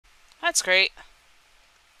that's great.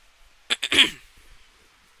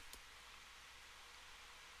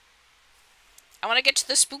 I want to get to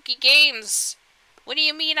the spooky games. What do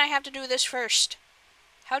you mean I have to do this first?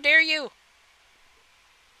 How dare you?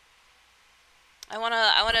 I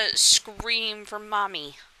wanna scream for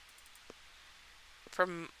mommy. For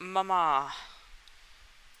mama.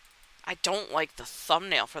 I don't like the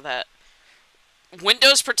thumbnail for that.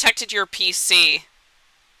 Windows protected your PC.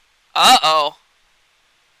 Uh-oh.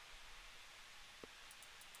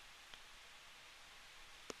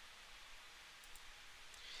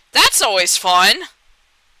 That's always fun.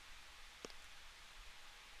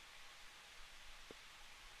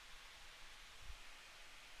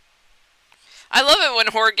 I love it when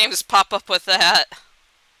horror games pop up with that.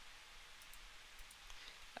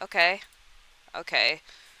 Okay. Okay.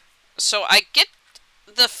 So I get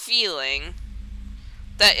the feeling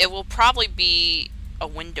that it will probably be a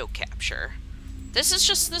window capture. This is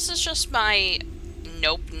just my...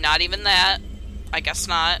 Nope, not even that. I guess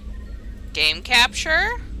not. Game capture?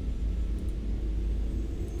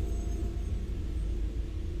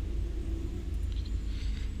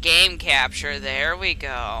 Game capture, there we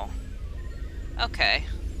go. Okay.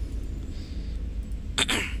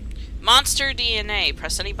 Monster DNA.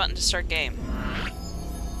 Press any button to start game.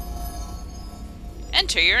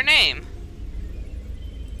 Enter your name.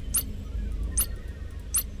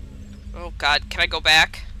 Oh god, can I go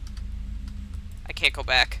back? I can't go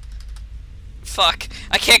back. Fuck.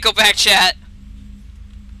 I can't go back, chat.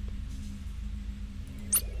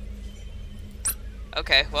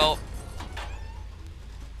 Okay, well...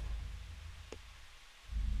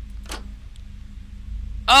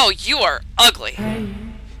 Oh, you are ugly. Hey.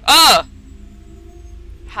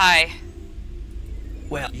 Hi.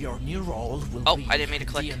 Well, your new role will be I didn't mean to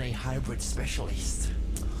click. DNA hybrid specialist.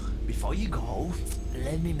 Before you go,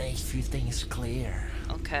 let me make a few things clear.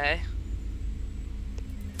 Okay.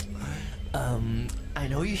 I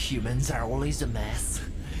know you humans are always a mess,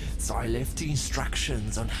 so I left the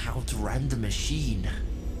instructions on how to run the machine.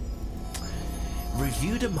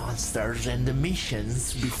 Review the monsters and the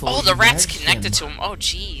missions before Oh, the you rat's merge connected them. to him. Oh,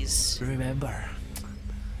 jeez. Remember,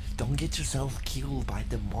 don't get yourself killed by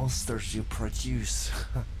the monsters you produce.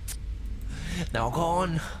 Now go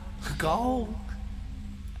on. Go!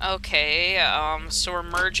 Okay, so we're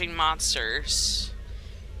merging monsters.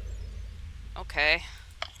 Okay.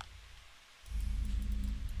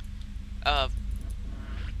 Can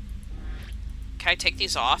I take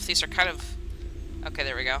these off? These are kind of... Okay,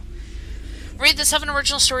 there we go. Read the 7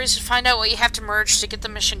 original stories to find out what you have to merge to get the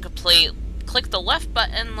mission complete. Click the left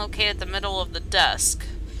button located at the middle of the desk.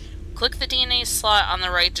 Click the DNA slot on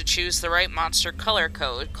the right to choose the right monster color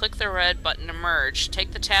code. Click the red button to merge.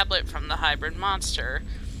 Take the tablet from the hybrid monster.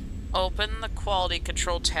 Open the quality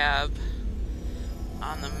control tab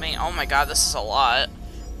on the main... Oh my god, this is a lot.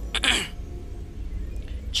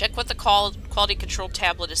 Check what the quality control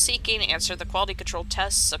tablet is seeking. Answer the quality control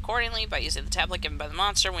tests accordingly by using the tablet given by the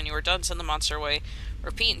monster. When you are done, send the monster away.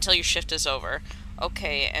 Repeat until your shift is over.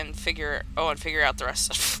 Okay, and figure out the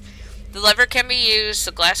rest. The lever can be used.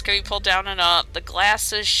 The glass can be pulled down and up. The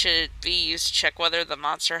glasses should be used to check whether the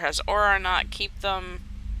monster has aura or not. Keep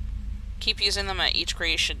using them at each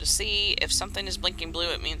creation to see. If something is blinking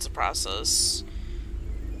blue, it means the process...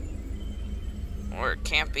 Or it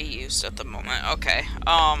can't be used at the moment. Okay.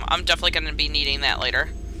 I'm definitely going to be needing that later.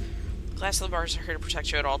 Glass of the bars are here to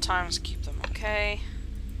protect you at all times. Keep them okay.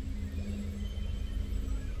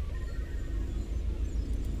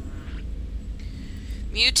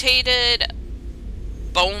 Mutated,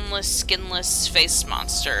 boneless, skinless face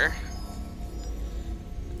monster.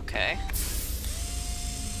 Okay.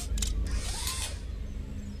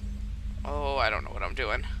 Oh, I don't know what I'm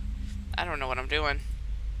doing. I don't know what I'm doing.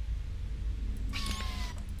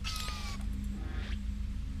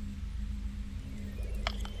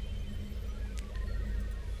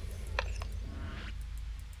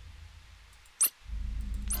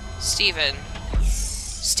 Stephen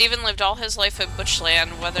lived all his life in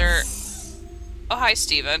Butchland, Oh, hi,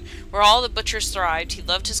 Stephen. Where all the butchers thrived. He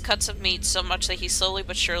loved his cuts of meat so much that he slowly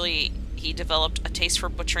but surely developed a taste for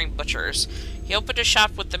butchering butchers. He opened a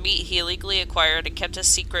shop with the meat he illegally acquired and kept his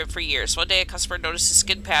secret for years. One day, a customer noticed the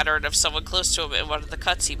skin pattern of someone close to him in one of the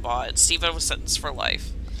cuts he bought, and Stephen was sentenced for life.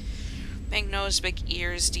 Big nose, big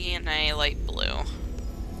ears, DNA, light blue.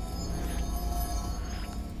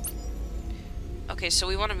 Okay, so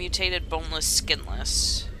we want a mutated, boneless,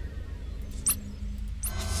 skinless.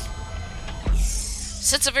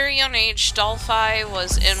 Since a very young age, Dolphy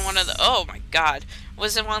was in one of the... Oh my god.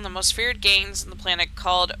 Was in one of the most feared gangs on the planet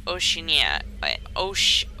called Oceaniac. I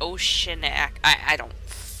don't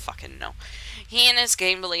fucking know. He and his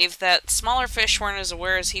gang believed that smaller fish weren't as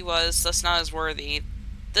aware as he was, thus not as worthy.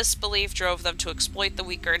 This belief drove them to exploit the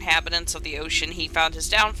weaker inhabitants of the ocean. He found his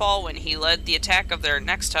downfall when he led the attack of their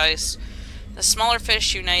next heist. The smaller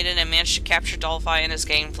fish united and managed to capture Dolphi, and his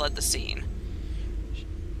gang fled the scene.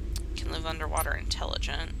 Can live underwater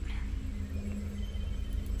intelligent.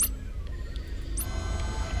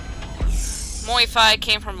 Moifai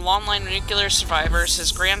came from long-line nuclear survivors.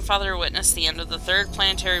 His grandfather witnessed the end of the Third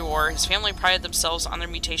Planetary War. His family prided themselves on their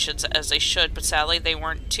mutations, as they should, but sadly they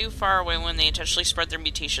weren't too far away when they intentionally spread their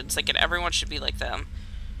mutations, thinking everyone should be like them.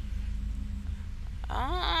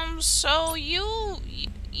 So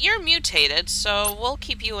you're mutated, so we'll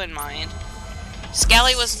keep you in mind.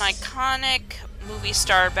 Scally was an iconic movie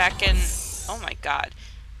star back in, oh my god,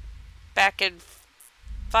 back in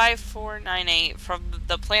 5498 from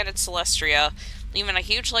the planet Celestria, leaving a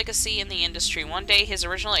huge legacy in the industry. One day, his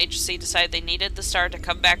original agency decided they needed the star to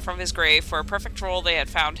come back from his grave for a perfect role they had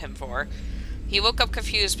found him for. He woke up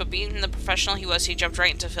confused, but being the professional he was, he jumped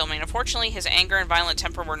right into filming. Unfortunately, his anger and violent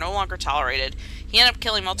temper were no longer tolerated. He ended up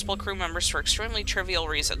killing multiple crew members for extremely trivial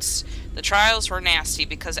reasons. The trials were nasty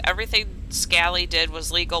because everything Scally did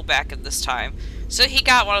was legal back at this time. So he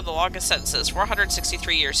got one of the longest sentences,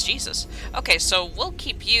 463 years. Jesus. Okay, so we'll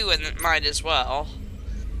keep you in mind as well.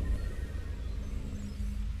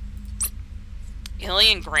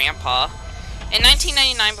 Alien Grandpa. In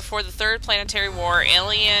 1999, before the Third Planetary War,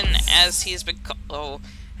 Alien, as he has been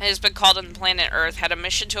called on planet Earth, had a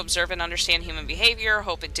mission to observe and understand human behavior,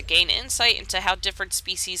 hoping to gain insight into how different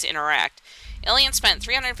species interact. Alien spent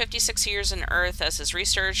 356 years on Earth as his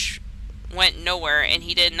research went nowhere, and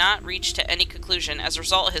he did not reach to any conclusion. As a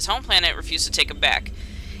result, his home planet refused to take him back.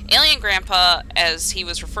 Alien Grandpa, as he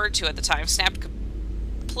was referred to at the time, snapped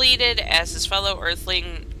completed as his fellow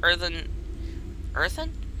Earthen?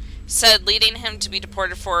 Said, leading him to be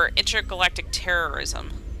deported for intergalactic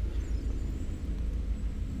terrorism.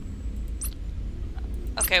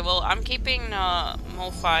 Okay, well, I'm keeping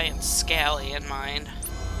Mofi and Scally in mind.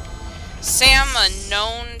 Sam, a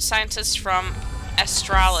known scientist from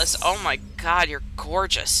Astralis. Oh my god, you're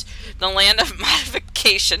gorgeous. The land of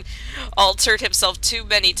modification, altered himself too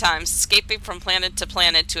many times, escaping from planet to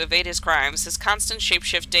planet to evade his crimes. His constant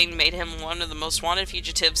shapeshifting made him one of the most wanted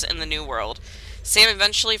fugitives in the New World. Sam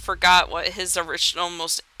eventually forgot what his original,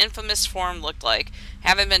 most infamous form looked like.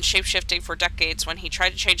 Having been shapeshifting for decades, when he tried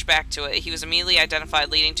to change back to it, he was immediately identified,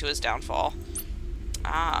 leading to his downfall.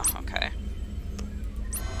 Ah, okay.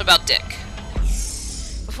 About Dick.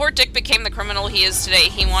 Before Dick became the criminal he is today,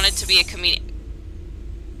 he wanted to be a comedian.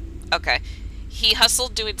 Okay. He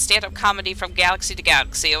hustled doing stand-up comedy from galaxy to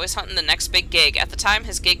galaxy, always hunting the next big gig. At the time,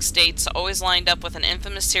 his gig states always lined up with an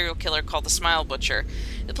infamous serial killer called the Smile Butcher.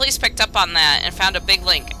 The police picked up on that and found a big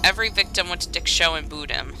link. Every victim went to Dick's show and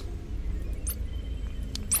booed him.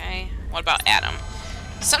 Okay, what about Adam?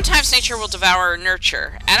 Sometimes nature will devour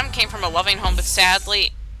nurture. Adam came from a loving home, but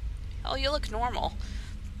sadly... Oh, you look normal.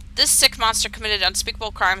 This sick monster committed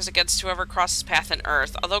unspeakable crimes against whoever crosses path on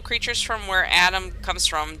Earth. Although creatures from where Adam comes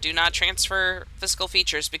from do not transfer physical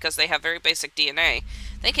features because they have very basic DNA,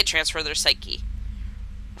 they can transfer their psyche.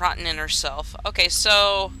 Rotten inner self. Okay,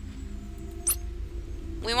 so...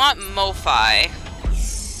 we want Mofi,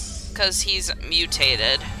 because he's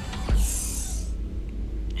mutated.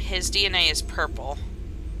 His DNA is purple.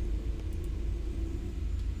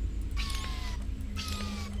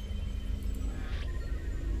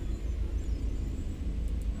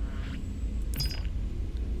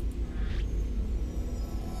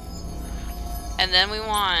 And then we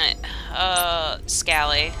want,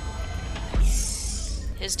 Scally.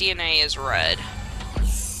 His DNA is red.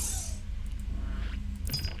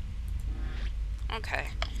 Okay.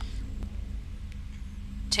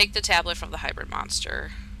 Take the tablet from the hybrid monster.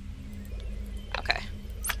 Okay.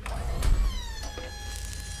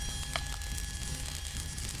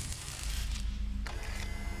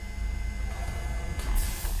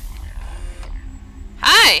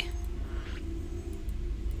 Hi!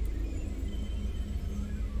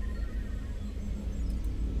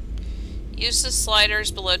 Use the sliders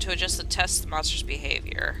below to adjust the test the monster's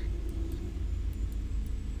behavior.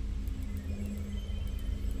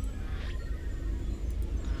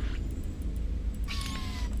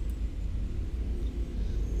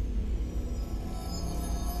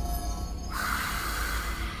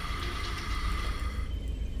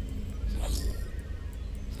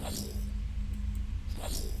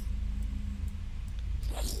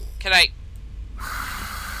 Can I...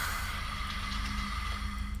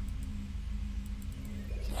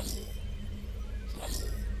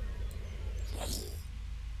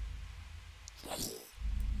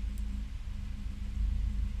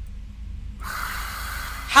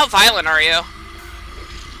 How violent are you?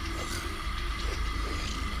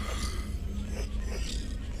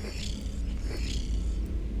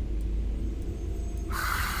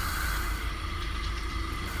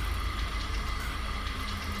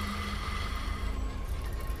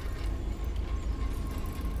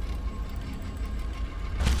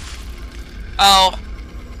 Oh.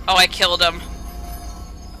 Oh, I killed him.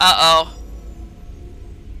 Uh-oh.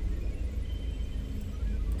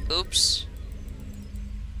 Oops.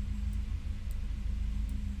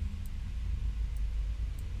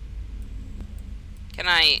 Can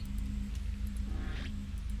I...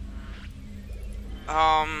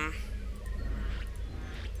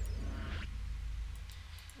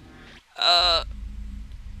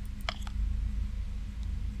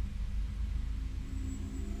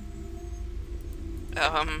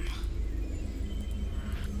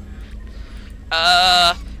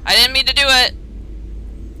 I didn't mean to do it.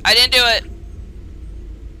 I didn't do it.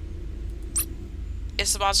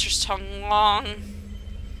 Is the monster's tongue long?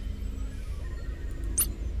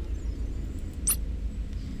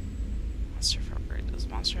 Monster appropriate. Does the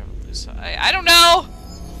monster have a loose eye? I don't know!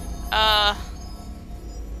 I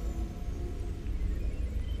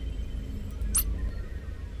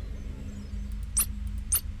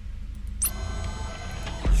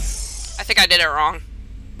think I did it wrong.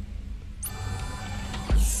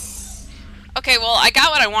 Okay, well, I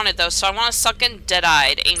got what I wanted, though, so I want a sunken,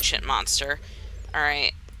 dead-eyed, ancient monster.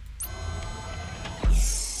 Alright.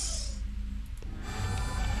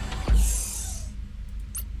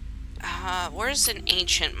 Where's an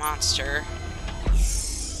ancient monster?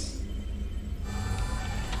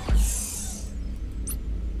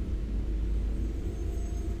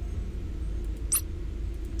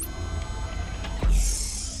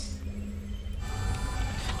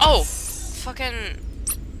 Oh! Fucking...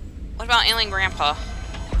 What about Alien Grandpa?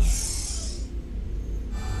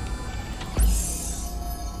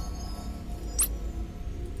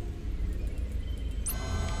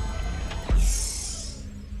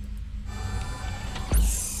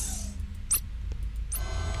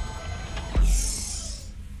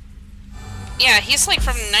 Yeah, he's like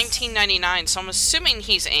from 1999, so I'm assuming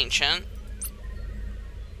he's ancient.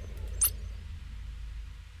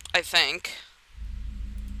 I think.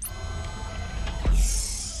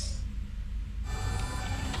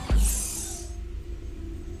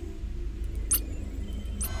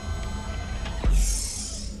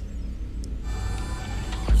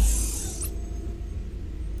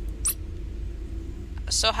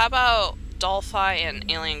 So how about Dolphi and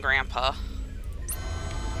Alien Grandpa?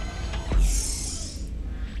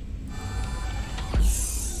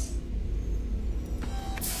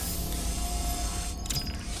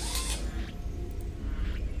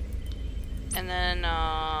 And then,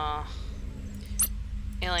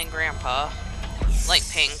 Alien Grandpa. Light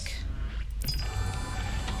pink.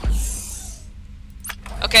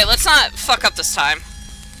 Okay, let's not fuck up this time.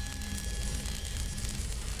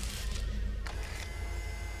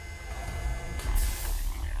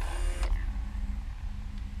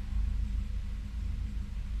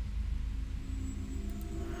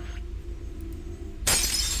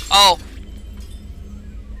 Oh.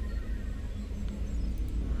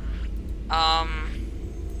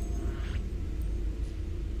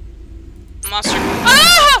 Monster.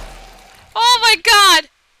 Ah! Oh my god!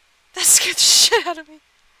 That scared the shit out of me.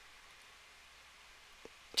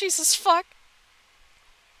 Jesus fuck.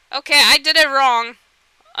 Okay, I did it wrong.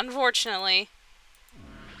 Unfortunately.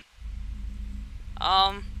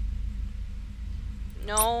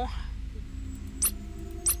 No.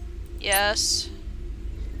 Yes.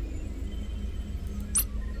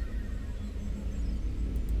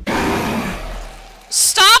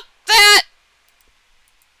 Stop that!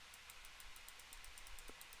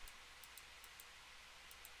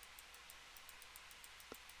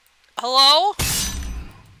 Hello?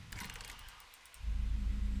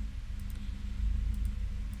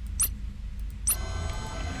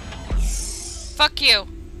 Fuck you.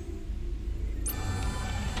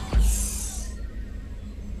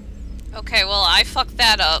 Okay, well, I fucked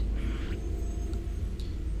that up.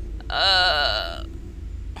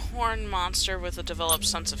 Horned monster with a developed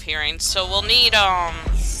sense of hearing. So we'll need,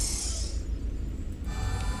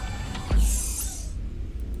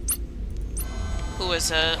 who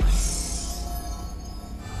is it?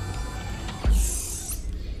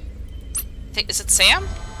 Is it Sam?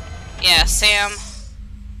 Yeah, Sam.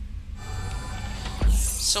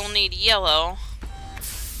 So we'll need yellow.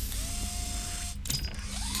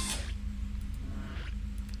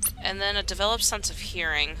 And then a developed sense of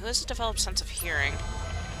hearing. Who has a developed sense of hearing?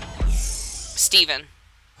 Steven.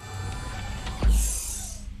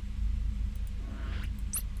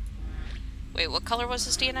 Wait, what color was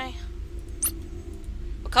his DNA?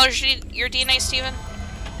 What color is your DNA, Steven?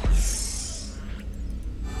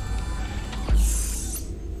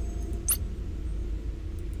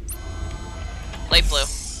 Light blue.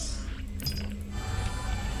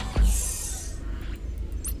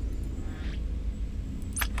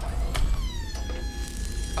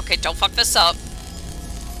 Okay, don't fuck this up.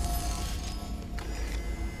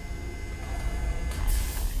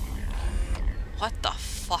 What the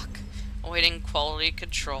fuck? Awaiting quality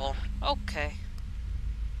control. Okay.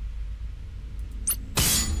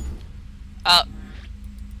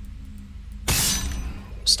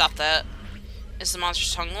 Stop that. Is the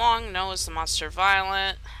monster's tongue long? No. Is the monster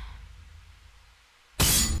violent?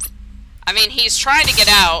 I mean, he's trying to get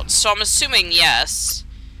out, so I'm assuming yes.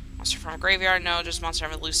 Monster from a graveyard? No. Does monster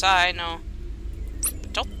have a loose eye? No.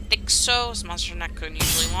 Don't think so. Is the monster neck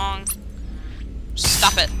unusually long?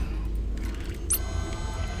 Stop it.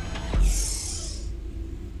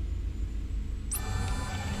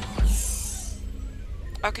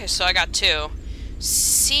 Okay, so I got two.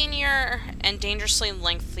 Senior and dangerously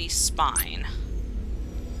lengthy spine.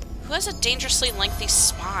 Who has a dangerously lengthy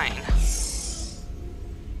spine?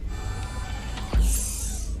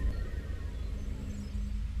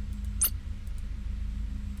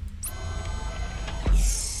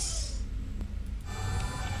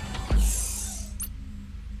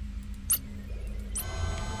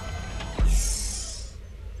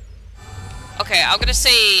 Okay, I'm gonna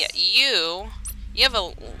say you have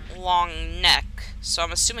a long neck, so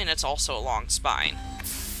I'm assuming it's also a long spine.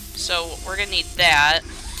 So we're gonna need that.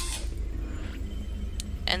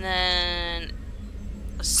 And then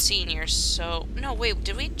a senior, so... No, wait,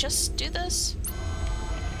 did we just do this?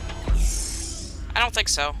 I don't think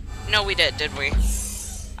so. No, we did we?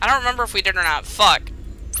 I don't remember if we did or not. Fuck.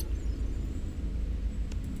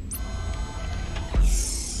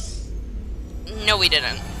 No, we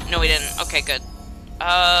didn't. No, we didn't. Okay, good.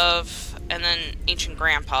 And then Ancient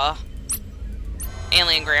Grandpa.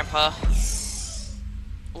 Alien Grandpa.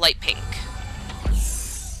 Light pink.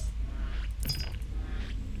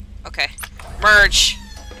 Okay. Merge.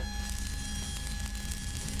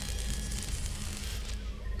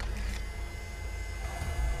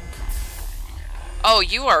 Oh,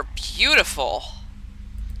 you are beautiful.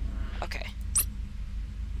 Okay.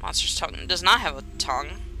 Monster's tongue does not have a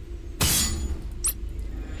tongue.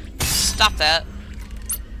 Stop that.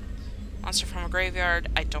 Monster from a graveyard?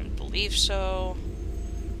 I don't believe so.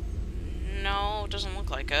 No, doesn't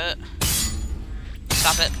look like it.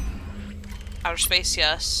 Stop it. Outer space,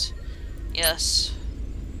 yes. Yes.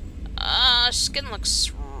 Skin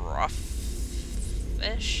looks roughish.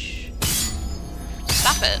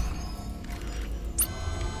 Stop it.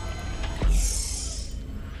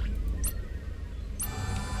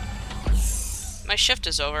 My shift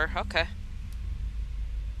is over. Okay.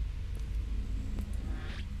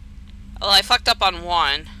 Well, I fucked up on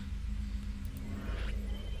one.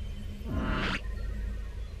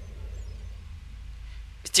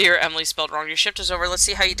 Dear Emily, spelled wrong. Your shift is over. Let's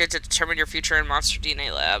see how you did to determine your future in Monster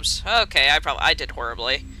DNA Labs. Okay, I did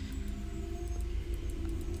horribly.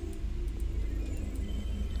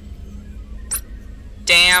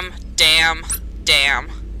 Damn.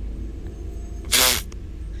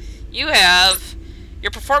 You have...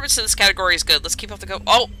 Your performance in this category is good. Let's keep up the go...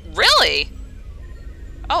 Oh, really?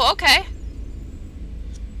 Oh, okay.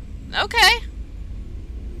 Okay.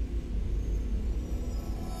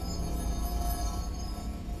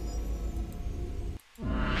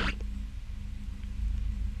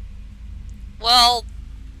 Well,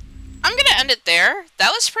 I'm gonna end it there.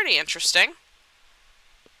 That was pretty interesting.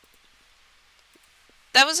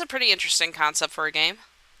 That was a pretty interesting concept for a game.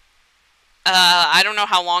 I don't know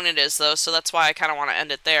how long it is, though, so that's why I kind of want to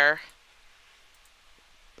end it there.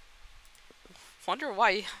 Wonder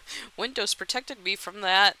why Windows protected me from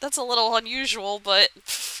that. That's a little unusual, but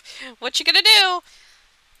what you gonna do?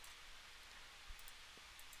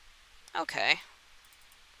 Okay.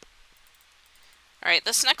 Alright,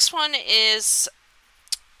 this next one is...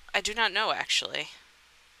 I do not know, actually.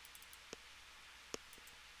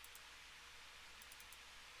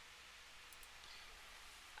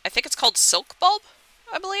 I think it's called Silk Bulb,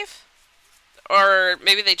 I believe? Or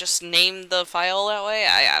maybe they just named the file that way?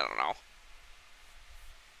 I don't know.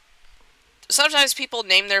 Sometimes people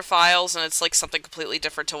name their files and it's like something completely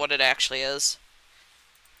different to what it actually is.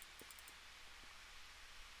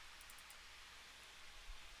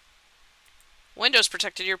 Windows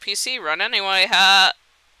protected your PC, run anyway, ha!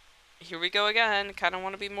 Here we go again. Kinda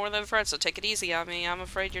want to be more than friends, so take it easy on me. I'm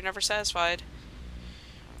afraid you're never satisfied.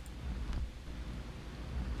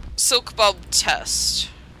 Silk Bulb Test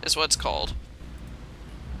is what it's called.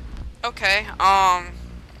 Okay,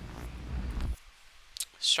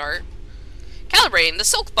 start. Calibrating the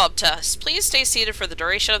silk bulb test. Please stay seated for the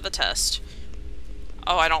duration of the test.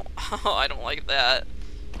 Oh, I don't like that.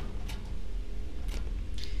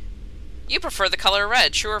 You prefer the color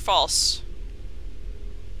red, true or false?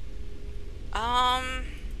 I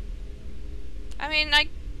mean, I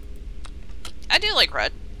do like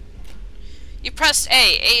red. You pressed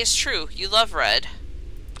A. A is true. You love red.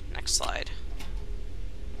 Next slide.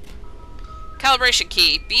 Calibration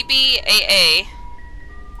key. BBAA.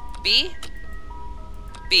 B.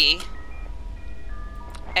 B.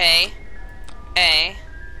 A. A.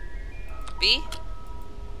 B.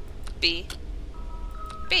 B.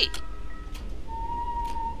 B.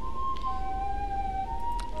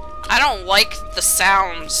 I don't like the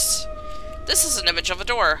sounds. This is an image of a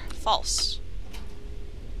door. False.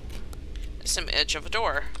 This is an image of a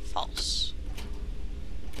door. False.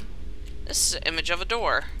 This is an image of a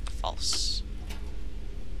door. False.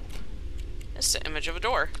 This is an image of a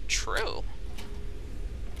door. True.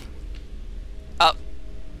 Up.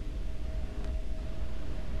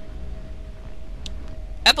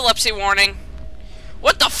 Epilepsy warning.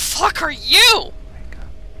 What the fuck are you?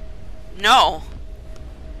 No.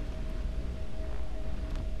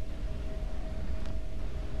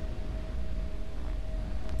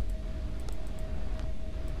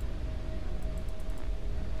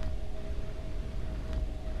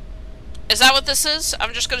 Is that what this is?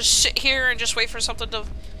 I'm just gonna sit here and just wait for something to...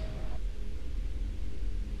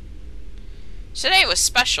 Today was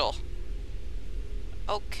special.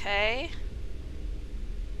 Okay.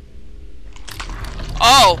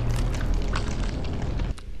 Oh!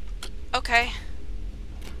 Okay.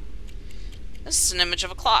 This is an image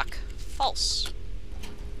of a clock. False.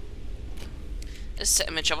 This is an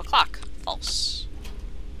image of a clock. False.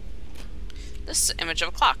 This is an image of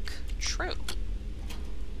a clock. True.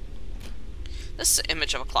 This is an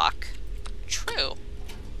image of a clock. True.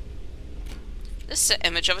 This is an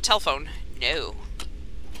image of a telephone. No.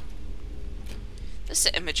 This is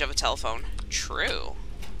an image of a telephone. True.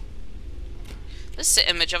 This is an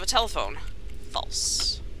image of a telephone.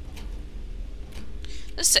 False.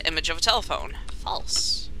 This is an image of a telephone.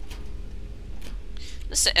 False.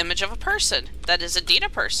 This is an image of a person. That is indeed a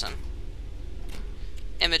person.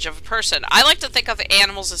 Image of a person. I like to think of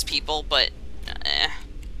animals as people, but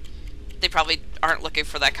they probably aren't looking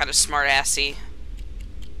for that kind of smart-assy.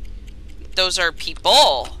 Those are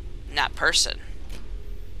people, not person.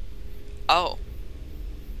 Oh.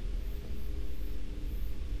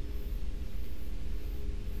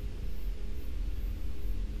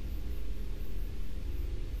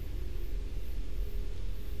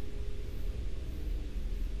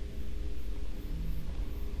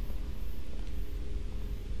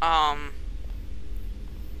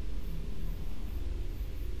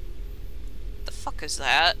 The fuck is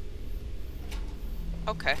that?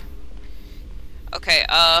 Okay. Okay,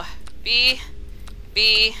 B,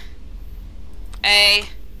 B, A,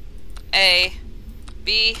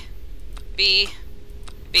 B, B,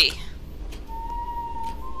 B.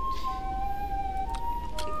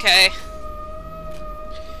 Okay.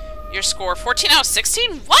 Your score, 14 out of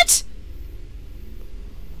 16? What?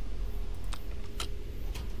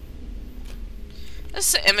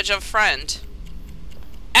 This is an image of a friend.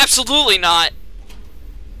 Absolutely not.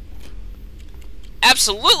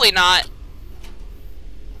 Absolutely not.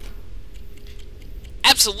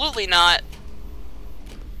 Absolutely not.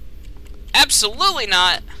 Absolutely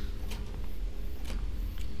not.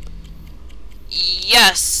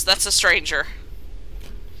 Yes, that's a stranger.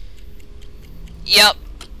 Yep.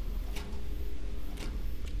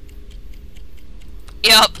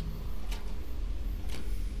 Yep.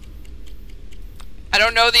 I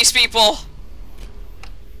don't know these people.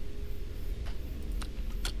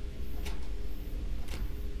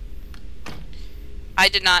 I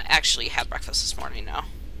did not actually have breakfast this morning, no.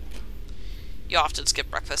 You often skip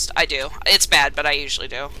breakfast. I do. It's bad, but I usually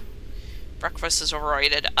do. Breakfast is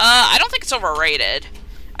overrated. I don't think it's overrated.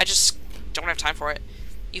 I just don't have time for it.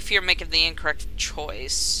 You fear making the incorrect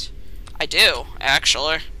choice. I do,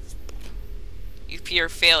 actually. You fear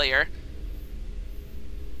failure.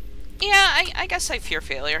 Yeah, I guess I fear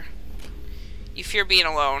failure. You fear being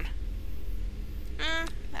alone.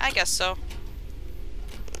 I guess so.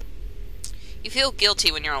 You feel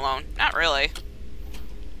guilty when you're alone. Not really.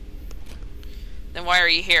 Then why are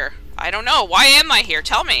you here? I don't know. Why am I here?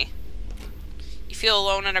 Tell me. You feel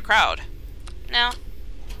alone in a crowd. No.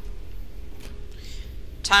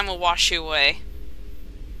 Time will wash you away.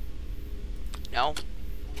 No.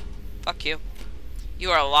 Fuck you.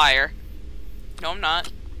 You are a liar. No, I'm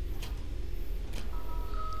not.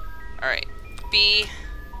 Alright. B.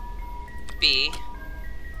 B,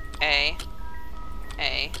 A,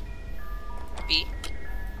 B,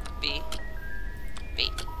 B,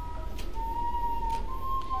 B.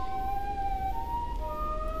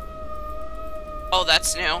 Oh,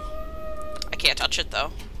 that's new. I can't touch it,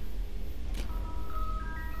 though.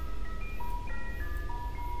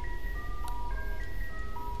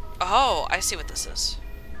 Oh, I see what this is.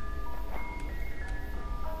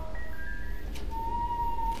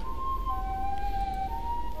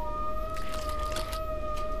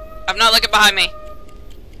 I'm not looking behind me.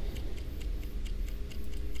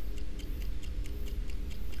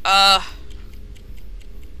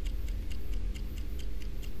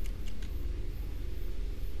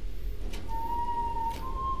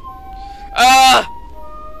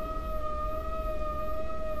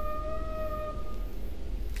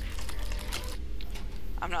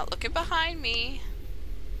 I'm not looking behind me.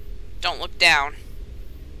 Don't look down.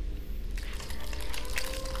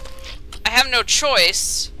 I have no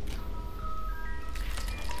choice.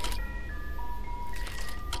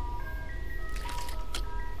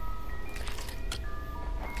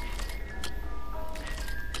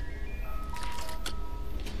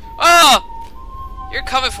 Oh! You're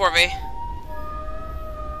coming for me.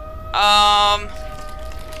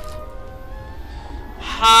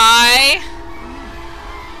 Hi?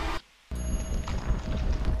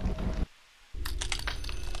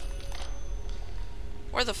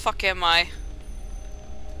 Where the fuck am I?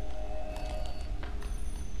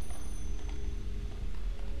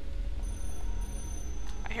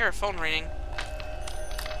 I hear a phone ringing.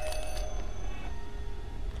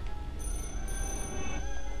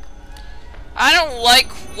 I don't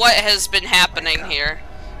like what has been happening here.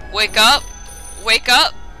 Wake up! Wake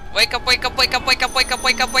up! Wake up, wake up, wake up, wake up, wake up,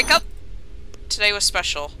 wake up, wake up! Today was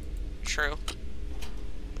special. True.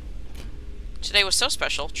 Today was so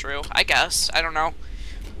special. True. I guess. I don't know.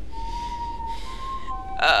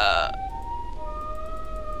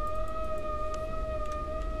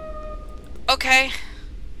 Okay.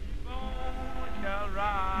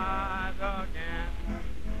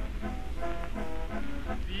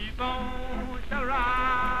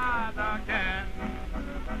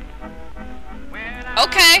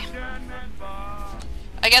 Okay.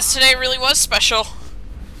 I guess today really was special.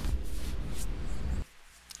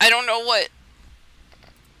 I don't know what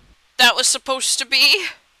that was supposed to be,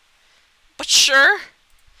 but sure.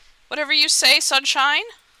 Whatever you say, sunshine.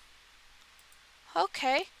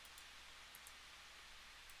 Okay.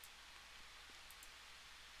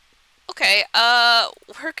 Okay,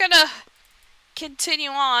 we're gonna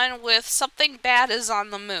continue on with Something Bad is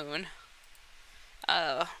on the Moon.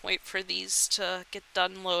 Wait for these to get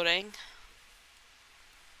done loading.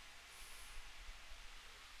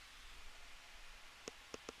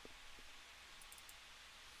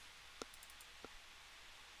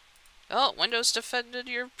 Oh, Windows defended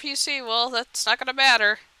your PC. Well, that's not gonna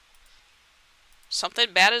matter.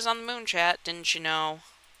 Something bad is on the moon, chat. Didn't you know?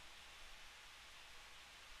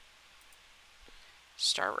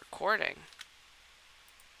 Start recording.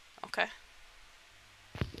 Okay.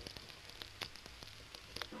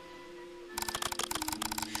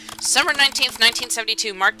 December 19th,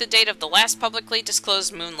 1972 marked the date of the last publicly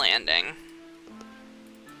disclosed moon landing.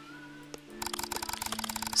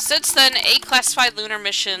 Since then, 8 classified lunar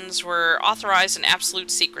missions were authorized in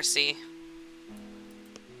absolute secrecy.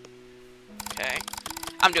 Okay.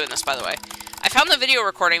 I'm doing this, by the way. I found the video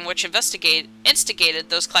recording which instigated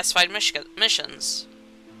those classified missions.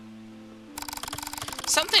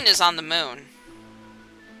 Something is on the moon.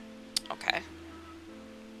 Okay.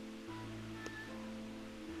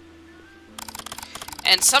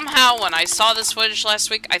 And somehow, when I saw this footage last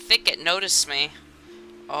week, I think it noticed me.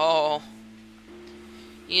 Oh.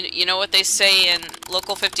 You know what they say in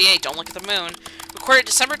Local 58, don't look at the moon. Recorded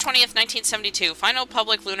December 20th, 1972. Final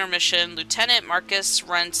public lunar mission, Lieutenant Marcus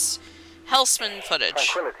Rent's Hellsman footage.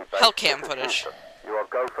 Hellcam footage. You are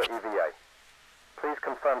go for EVA. Please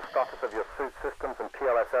confirm status of your suit systems and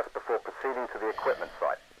PLSS before proceeding to the equipment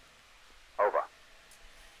site. Over.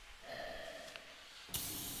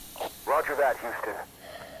 Roger that, Houston.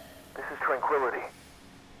 This is Tranquility.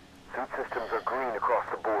 Suit systems are green across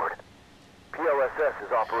the board. PLSS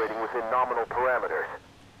is operating within nominal parameters.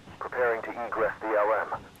 Preparing to egress the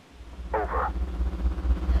LM. Over.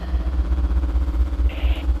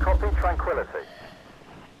 Copy Tranquility.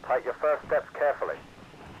 Take your first steps carefully.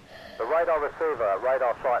 The radar receiver at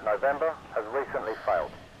radar site November has recently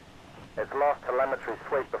failed. Its last telemetry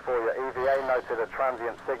sweep before your EVA noted a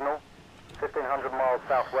transient signal 1,500 miles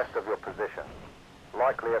southwest of your position.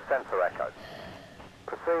 Likely a sensor echo.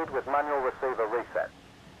 Proceed with manual receiver reset.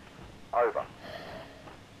 Over.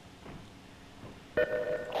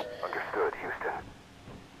 Understood.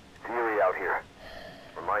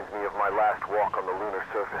 walk on the lunar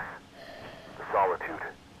surface. The solitude,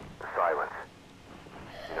 the silence.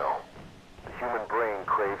 You know, the human brain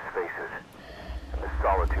craves faces, and this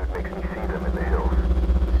solitude makes me see them in the hills.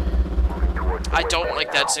 Moving towards the I don't waypoint like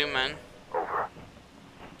now. that zoom in. Over.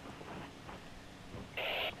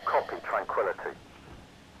 Copy, Tranquility.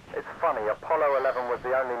 It's funny, Apollo 11 was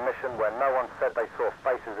the only mission where no one said they saw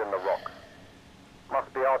faces in the rocks.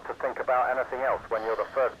 Must be hard to think about anything else when you're the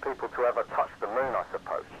first people to ever touch the moon, I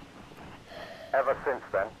suppose. Ever since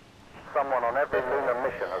then, someone on every lunar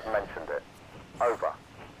mission has mentioned it. Over.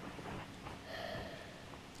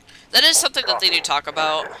 That is something that they do talk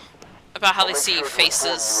about how they see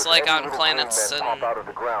faces, like, on planets and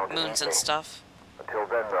moons and stuff. Until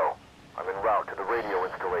then, though, I'm en route to the radio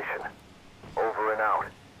installation. Over and out.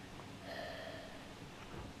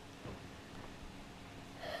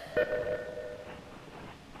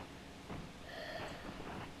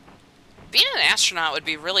 Being an astronaut would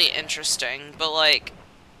be really interesting, but, like,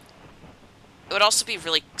 it would also be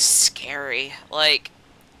really scary. Like,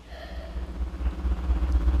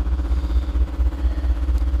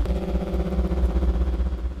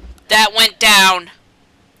 that went down.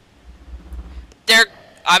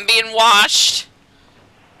 I'm being watched.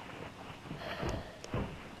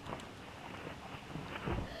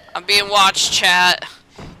 I'm being watched, chat.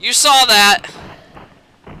 You saw that.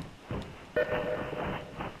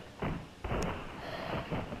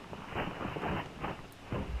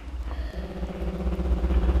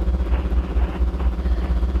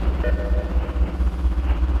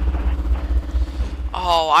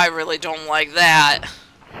 Oh, I really don't like that.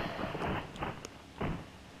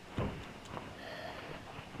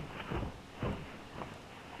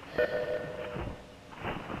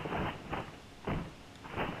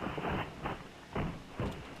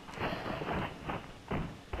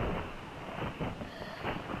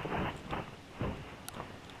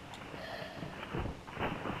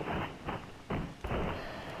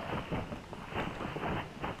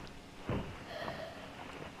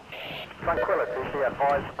 Tranquility, be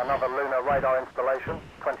advised, another lunar radar installation,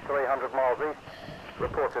 2,300 miles east,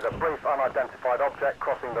 reported a brief unidentified object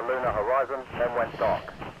crossing the lunar horizon, then went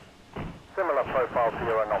dark. Similar profile to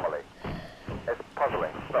your anomaly. It's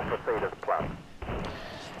puzzling, but proceed as planned.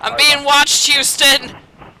 I'm being watched, Houston!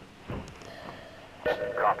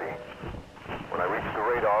 Copy. When I reach the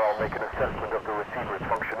radar, I'll make an assessment of the receiver's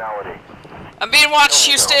functionality. I'm being watched,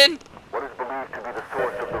 Houston! What is believed to be the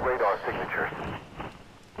source of the radar signatures?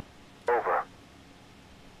 Over.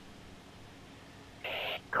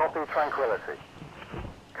 Copy, Tranquility.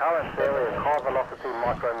 Current theory is high-velocity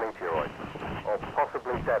micrometeoroids, or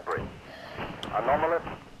possibly debris. Anomalous,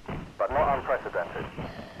 but not unprecedented.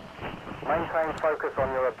 Maintain focus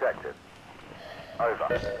on your objective.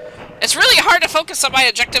 Over. It's really hard to focus on my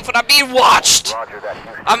objective when I'm being watched! Roger that,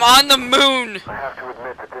 Houston. I'm on the moon! I have to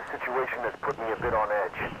admit that this situation has put me a bit on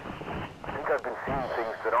edge. I think I've been seeing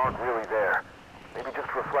things that aren't really there. Maybe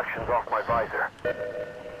just reflections off my visor.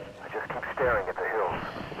 I just keep staring at the hills.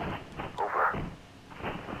 Over.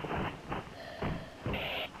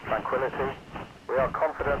 Tranquility, we are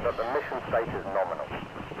confident that the mission state is nominal.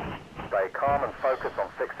 Stay calm and focus on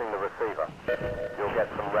fixing the receiver. You'll get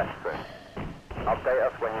some rest soon. Update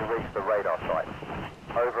us when you reach the radar site.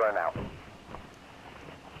 Over and out.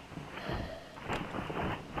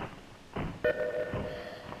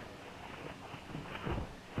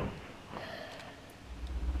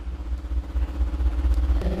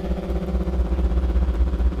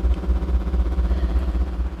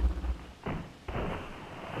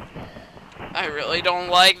 I really don't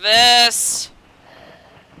like this.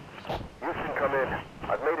 Houston, come in.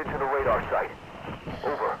 I've made it to the radar site.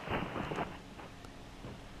 Over.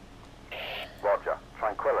 Roger.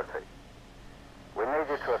 Tranquility. We need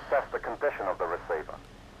you to assess the condition of the receiver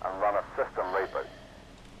and run a system reboot.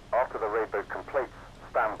 After the reboot completes,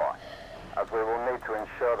 stand by, as we will need to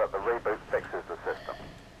ensure that the reboot fixes the system.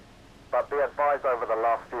 But be advised, over the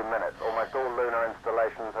last few minutes, almost all lunar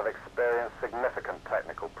installations have experienced significant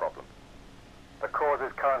technical problems. The cause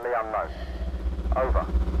is currently unknown. Over.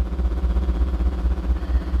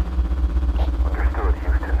 Understood,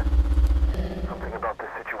 Houston. Something about this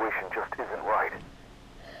situation just isn't right.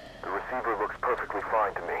 The receiver looks perfectly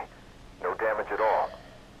fine to me. No damage at all.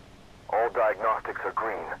 All diagnostics are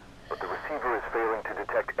green, but the receiver is failing to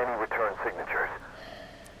detect any return signatures.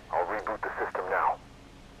 I'll reboot the system now.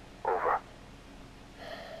 Over.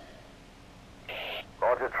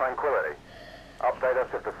 Roger, Tranquility. Update us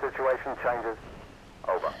if the situation changes.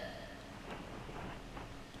 Over.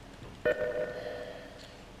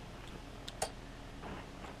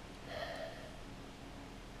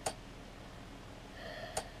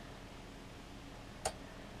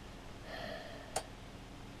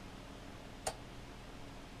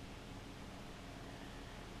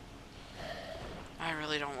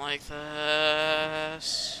 like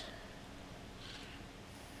this.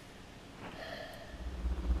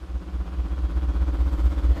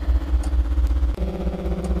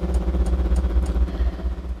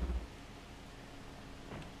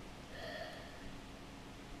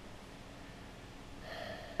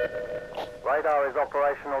 Radar is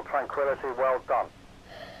operational. Tranquility, well done.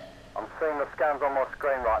 I'm seeing the scans on my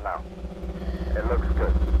screen right now. It looks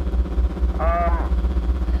good.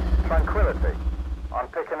 Tranquility. I'm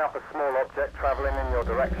picking up a small object traveling in your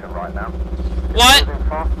direction right now. What? Moving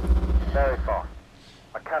fast? Very fast.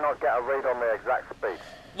 I cannot get a read on the exact speed.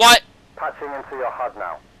 What? Patching into your HUD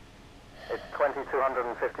now. It's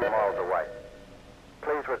 2,250 miles away.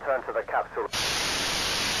 Please return to the capsule.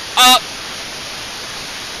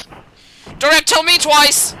 Don't have to tell me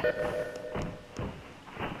twice!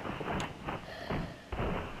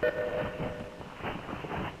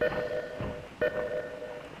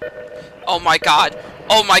 Oh my god.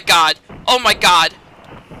 Oh my god. Oh my god.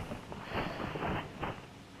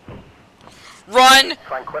 Run!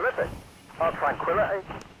 Tranquility. Oh, tranquility.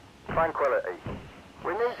 Tranquility.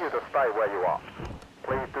 We need you to stay where you are.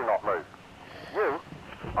 Please do not move. You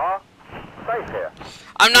are safe here.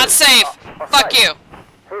 I'm not safe. Are Fuck safe. you.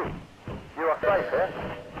 Who? You are safe here.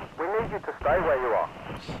 We need you to stay where you are.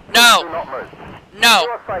 No. Do not move. No. You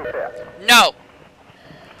are safe here. No.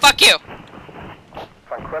 Fuck you.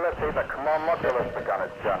 Tranquility, the command module has begun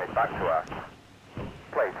its journey back to Earth.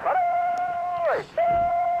 Please, hurry!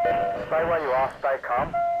 Stay where you are, stay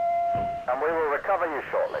calm, and we will recover you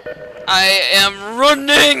shortly. I am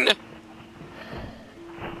running.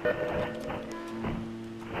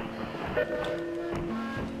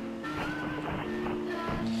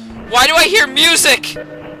 Why do I hear music?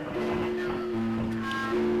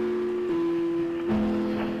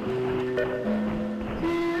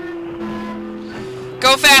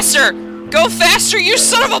 Go faster! Go faster, you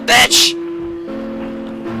son of a bitch!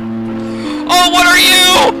 Oh, what are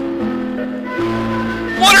you?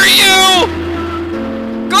 What are you?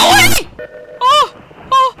 Go away! Oh!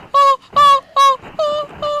 Oh! Oh! Oh! Oh! Oh!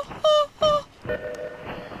 Oh! Oh!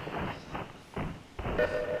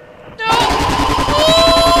 No! Oh!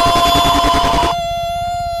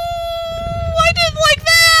 I didn't like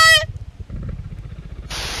that!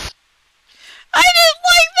 I didn't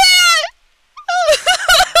like that!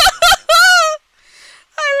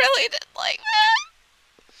 I really didn't like that.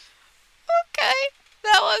 Okay.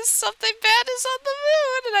 That was something bad is on the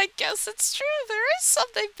moon, and I guess it's true. There is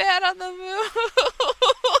something bad on the moon.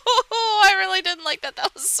 I really didn't like that.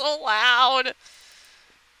 That was so loud.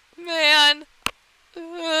 Man.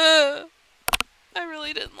 I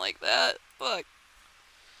really didn't like that. Fuck.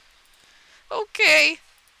 Okay.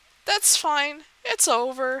 That's fine. It's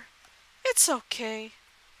over. It's okay.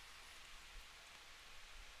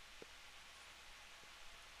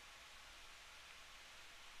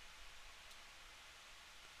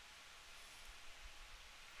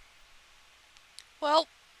 Well,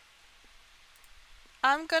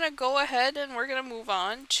 I'm gonna go ahead and we're gonna move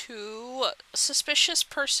on to suspicious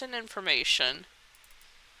person information.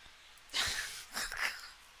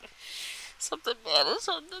 Something bad is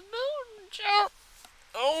on the moon, Joe.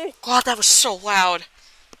 Oh god, that was so loud.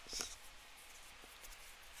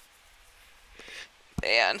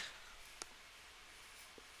 Man.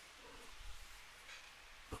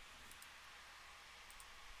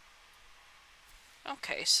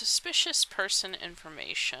 Okay, suspicious person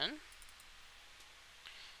information.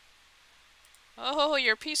 Oh,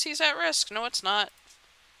 your PC's at risk. No, it's not.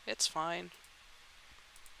 It's fine.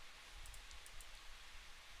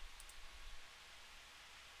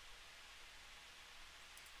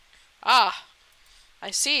 Ah,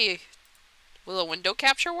 I see. Will a window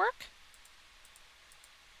capture work?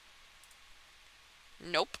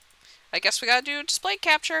 Nope. I guess we gotta do display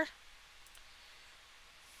capture.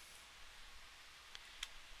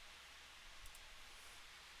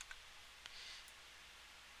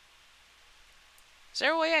 Is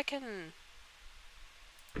there a way I can...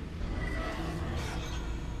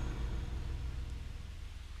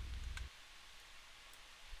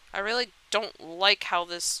 I really don't like how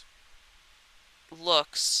this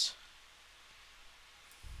looks.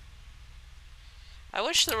 I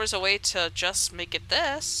wish there was a way to just make it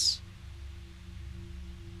this.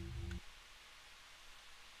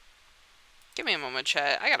 Give me a moment,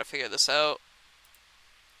 chat. I gotta figure this out.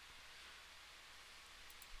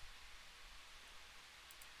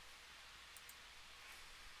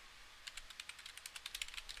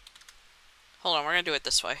 Hold on, we're gonna do it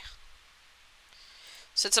this way.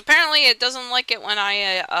 Since apparently it doesn't like it when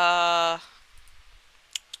I,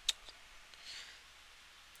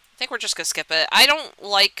 think we're just gonna skip it. I don't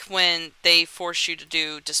like when they force you to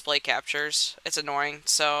do display captures. It's annoying,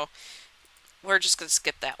 so we're just gonna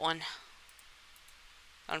skip that one.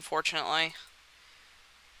 Unfortunately.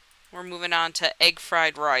 We're moving on to Egg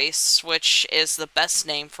Fried Rice, which is the best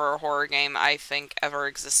name for a horror game I think ever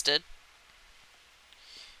existed.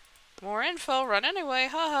 More info, run anyway,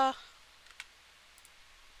 haha.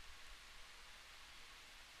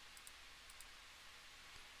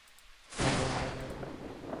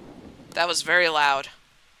 That was very loud.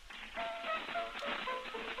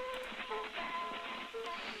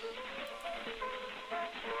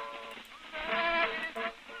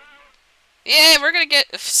 Yeah, we're gonna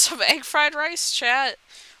get some egg fried rice, chat.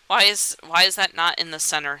 Why is that not in the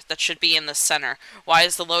center? That should be in the center. Why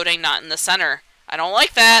is the loading not in the center? I don't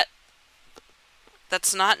like that.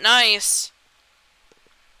 That's not nice.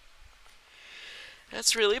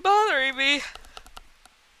 That's really bothering me.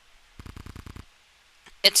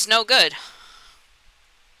 It's no good.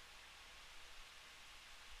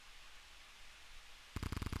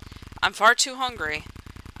 I'm far too hungry.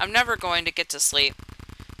 I'm never going to get to sleep.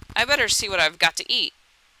 I better see what I've got to eat.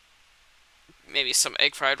 Maybe some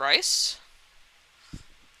egg fried rice?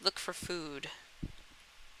 Look for food.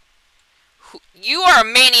 You are a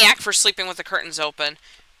maniac for sleeping with the curtains open.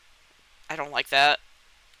 I don't like that.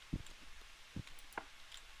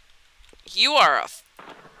 You are a...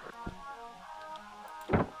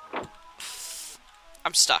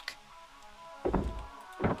 I'm stuck.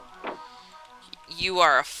 You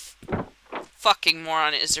are a fucking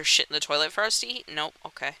moron. Is there shit in the toilet for us to eat? Nope.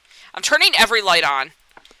 Okay. I'm turning every light on.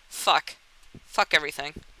 Fuck. Fuck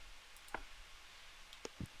everything.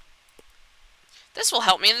 This will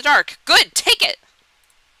help me in the dark. Good! Take it!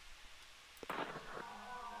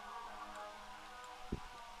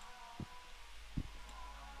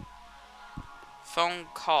 Phone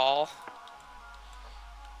call.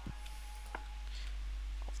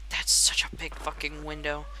 That's such a big fucking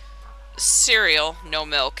window. Cereal, no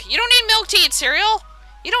milk. You don't need milk to eat cereal!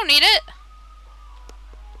 You don't need it!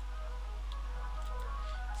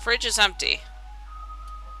 Fridge is empty.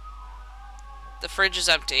 The fridge is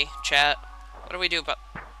empty, chat. What do we do about...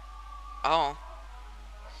 Oh.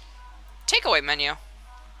 Takeaway menu.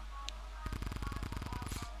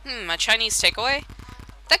 A Chinese takeaway?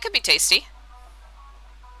 That could be tasty.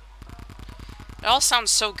 It all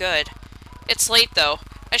sounds so good. It's late, though.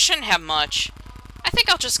 I shouldn't have much. I think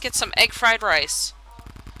I'll just get some egg fried rice.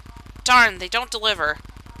 Darn, they don't deliver.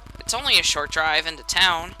 It's only a short drive into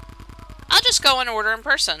town. I'll just go and order in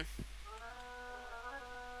person.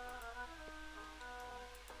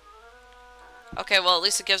 Okay, well, at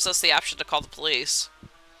least it gives us the option to call the police.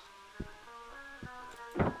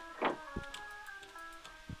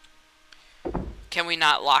 Can we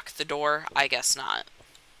not lock the door? I guess not.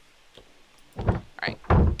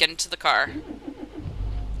 Alright, get into the car.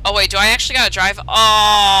 Oh, wait, do I actually gotta drive?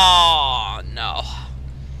 Oh, no.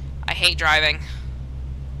 I hate driving.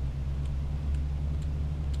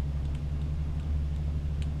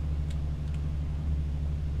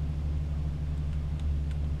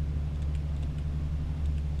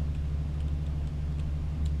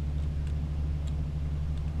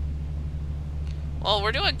 Well,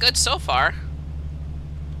 we're doing good so far.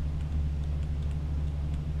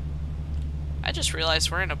 I just realized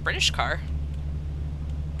we're in a British car.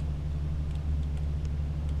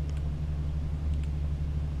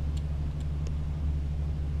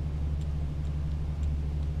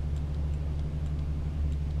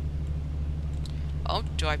 Oh,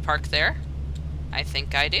 do I park there? I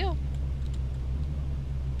think I do.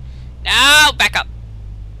 No, back up.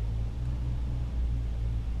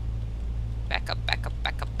 Back up, back up,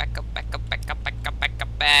 back up, back up, back up, back up, back up, back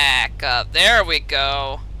up, back up. There we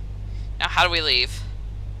go. Now, how do we leave?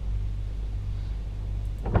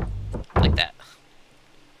 Like that.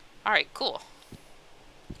 Alright, cool.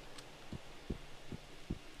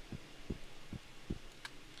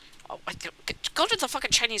 Oh, go to the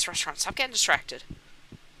fucking Chinese restaurant. Stop getting distracted.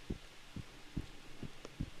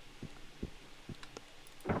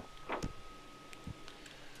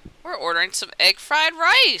 We're ordering some egg fried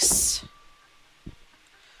rice.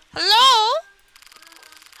 Hello?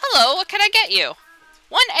 Hello, what can I get you?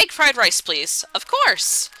 One egg fried rice, please. Of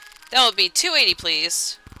course. That will be $2.80,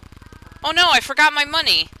 please. Oh no, I forgot my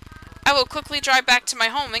money. I will quickly drive back to my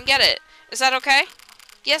home and get it. Is that okay?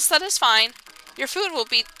 Yes, that is fine. Your food will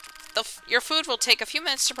take a few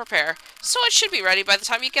minutes to prepare, so it should be ready by the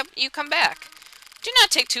time you come back. Do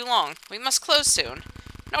not take too long. We must close soon.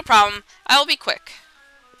 No problem. I will be quick.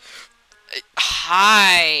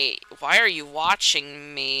 Hi. Why are you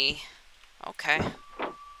watching me? Okay.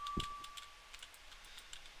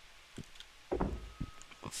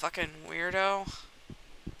 Fucking weirdo.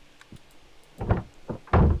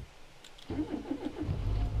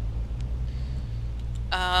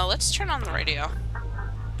 Let's turn on the radio.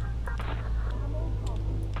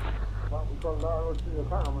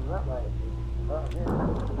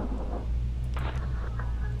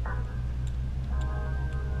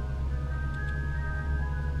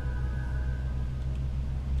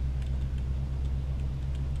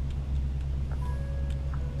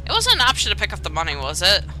 It wasn't an option to pick up the money, was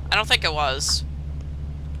it? I don't think it was.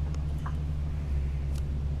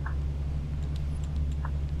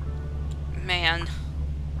 Man.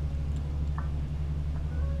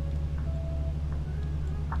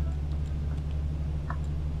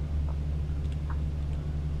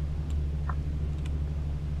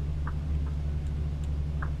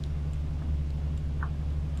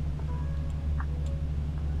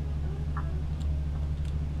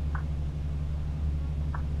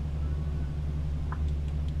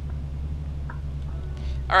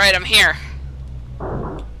 Alright, I'm here.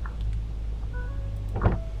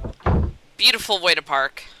 Beautiful way to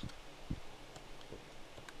park.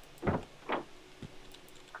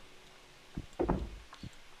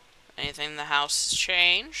 Anything in the house has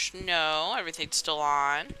changed? No, everything's still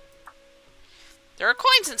on. There are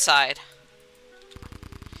coins inside.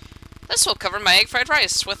 This will cover my egg fried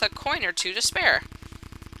rice with a coin or two to spare.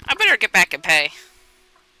 I better get back and pay.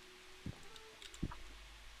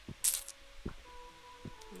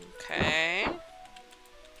 Okay.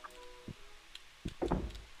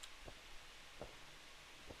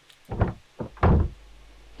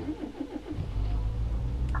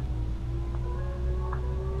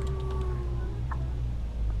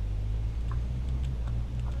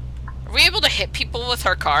 Are we able to hit people with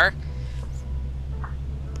our car?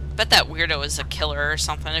 Bet that weirdo is a killer or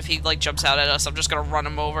something. If he, like, jumps out at us, I'm just gonna run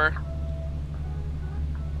him over.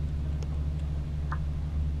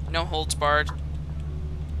 No holds barred.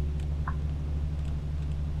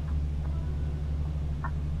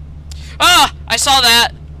 Ah! I saw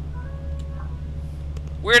that!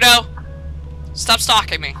 Weirdo! Stop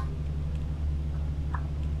stalking me.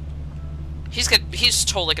 He's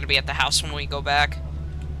totally gonna be at the house when we go back.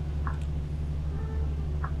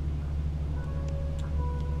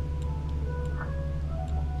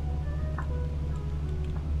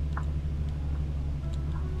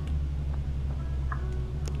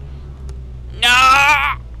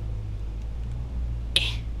 No!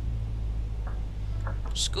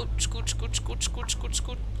 Scoot, scoot, scoot, scoot, scoot, scoot,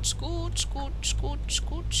 scoot, scoot, scoot, scoot,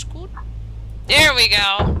 scoot, scoot. There we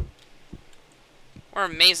go! We're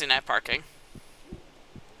amazing at parking.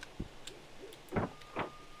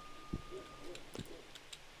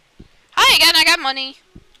 Hi again, I got money.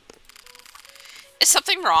 Is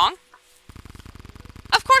something wrong?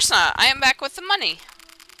 Of course not. I am back with the money.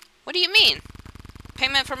 What do you mean?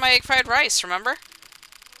 Payment for my egg fried rice, remember?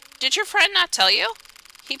 Did your friend not tell you?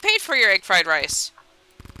 He paid for your egg fried rice.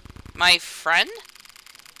 My friend?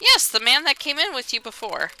 Yes, the man that came in with you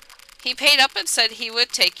before. He paid up and said he would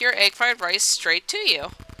take your egg fried rice straight to you.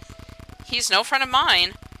 He's no friend of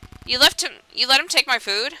mine. You let him take my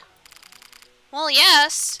food? Well,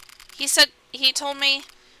 yes. He told me,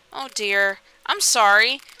 oh dear, I'm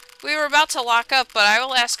sorry. We were about to lock up, but I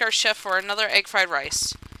will ask our chef for another egg fried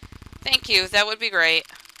rice. Thank you, that would be great.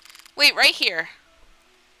 Wait, right here.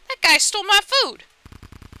 That guy stole my food.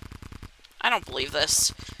 I don't believe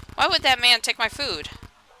this. Why would that man take my food?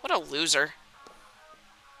 What a loser.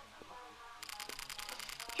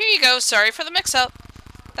 Here you go, sorry for the mix-up.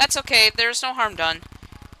 That's okay, there's no harm done.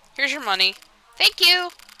 Here's your money. Thank you.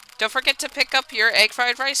 Don't forget to pick up your egg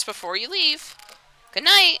fried rice before you leave. Good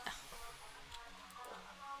night.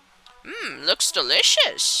 Looks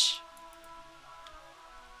delicious.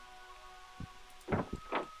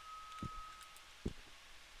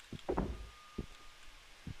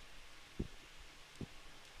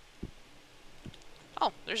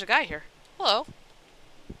 Oh, there's a guy here. Hello.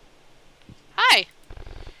 Hi.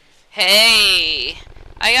 Hey.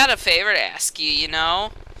 I got a favor to ask you, you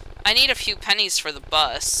know? I need a few pennies for the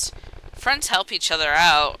bus. Friends help each other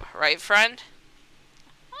out, right, friend?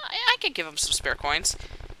 I could give him some spare coins.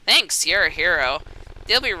 Thanks, you're a hero.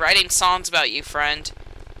 They'll be writing songs about you, friend.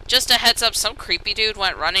 Just a heads up, some creepy dude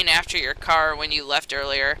went running after your car when you left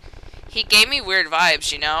earlier. He gave me weird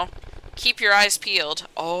vibes, you know? Keep your eyes peeled.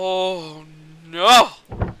 Oh, no!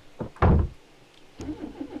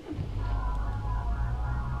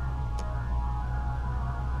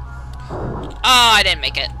 Oh, I didn't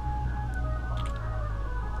make it.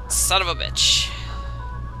 Son of a bitch.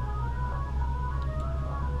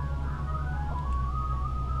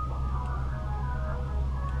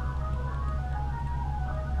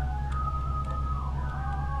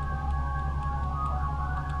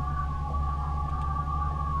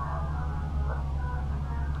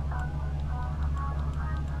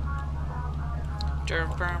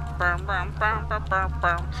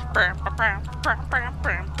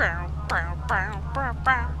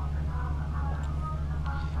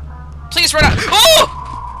 Please run out. Oh!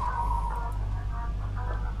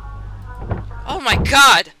 Oh my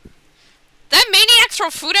god! That maniac throw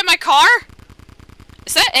food at my car?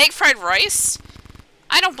 Is that egg fried rice?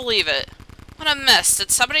 I don't believe it. What a mess.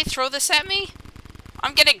 Did somebody throw this at me?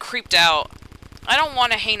 I'm getting creeped out. I don't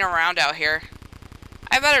want to hang around out here.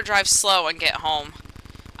 I better drive slow and get home.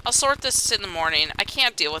 I'll sort this in the morning. I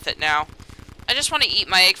can't deal with it now. I just want to eat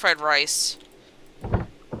my egg fried rice.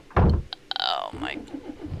 Oh my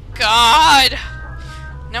god!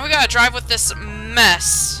 Now we gotta drive with this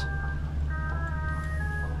mess.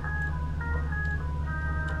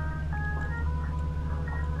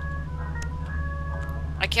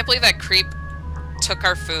 I can't believe that creep took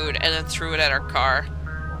our food and then threw it at our car.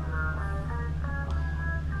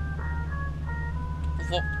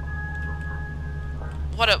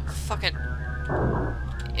 What a fucking...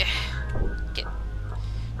 Get...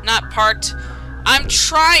 Not parked. I'm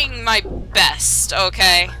trying my best,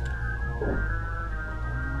 okay?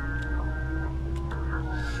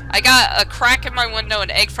 I got a crack in my window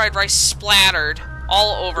and egg fried rice splattered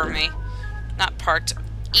all over me. Not parked.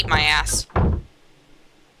 Eat my ass.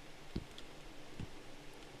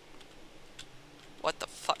 What the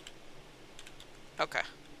fuck? Okay.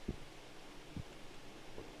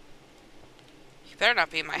 You better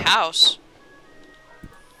not be in my house.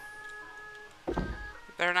 You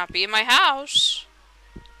better not be in my house.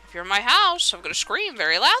 If you're in my house, I'm gonna scream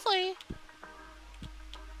very loudly.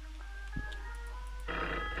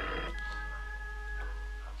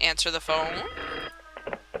 Answer the phone.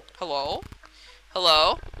 Hello?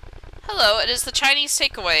 Hello? Hello, it is the Chinese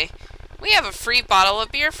takeaway. We have a free bottle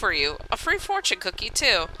of beer for you. A free fortune cookie,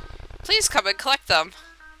 too. Please come and collect them.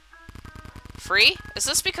 Free? Is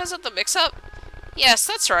this because of the mix-up? Yes,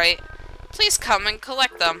 that's right. Please come and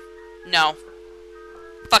collect them. No.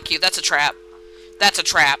 Fuck you, that's a trap. That's a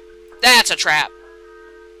trap. That's a trap.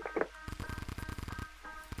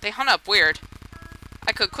 They hung up weird.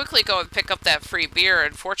 I could quickly go and pick up that free beer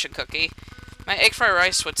and fortune cookie. My egg fried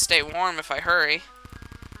rice would stay warm if I hurry.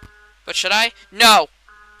 But should I? No!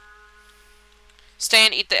 Stay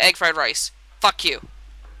and eat the egg fried rice. Fuck you.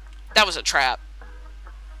 That was a trap.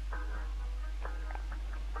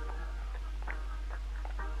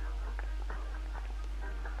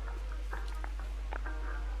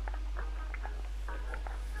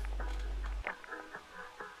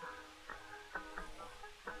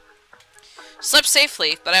 Slept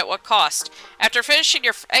safely, but at what cost? After finishing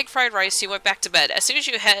your egg fried rice, you went back to bed. As soon as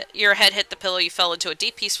your head hit the pillow, you fell into a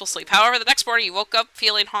deep, peaceful sleep. However, the next morning, you woke up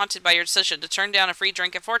feeling haunted by your decision to turn down a free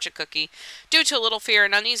drink and fortune cookie due to a little fear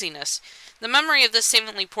and uneasiness. The memory of this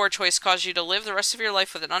seemingly poor choice caused you to live the rest of your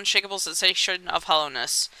life with an unshakable sensation of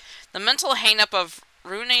hollowness. The mental hang-up of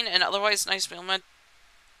ruining an otherwise nice meal meant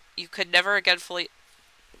you could never again fully...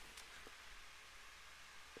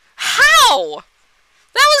 How?!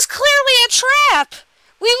 That was clearly a trap!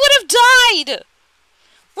 We would have died!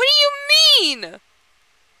 What do you mean?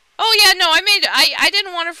 Oh yeah, no, I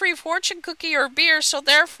didn't want a free fortune cookie or beer, so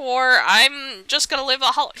therefore I'm just gonna live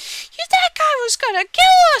a that guy was gonna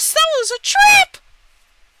kill us! That was a trap!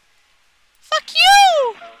 Fuck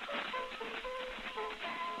you!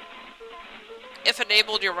 If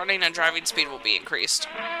enabled, your running and driving speed will be increased.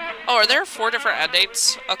 Oh, are there 4 different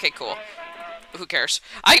endings? Okay, cool. Who cares?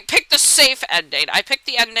 I picked the safe ending. I picked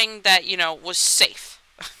the ending that, you know, was safe.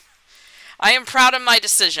 I am proud of my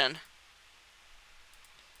decision.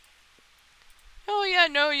 Oh yeah,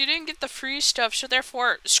 no, you didn't get the free stuff, so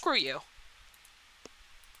therefore, screw you.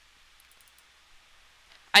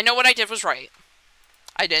 I know what I did was right.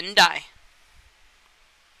 I didn't die.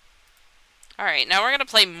 Alright, now we're gonna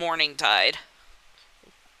play Morning Tide.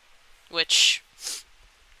 Which,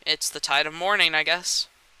 it's the tide of morning, I guess.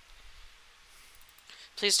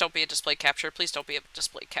 Please don't be a display capture. Please don't be a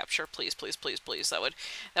display capture. Please, please, please, please. That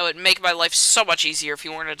would make my life so much easier if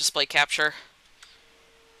you weren't a display capture.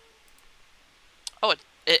 Oh,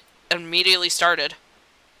 it immediately started.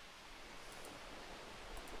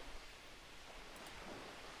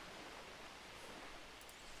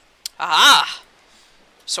 Aha!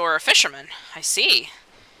 So we're a fisherman. I see.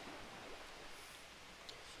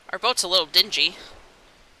 Our boat's a little dingy.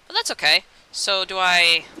 But that's okay. So do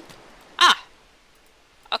I... Ah!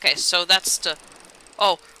 Okay, so that's to...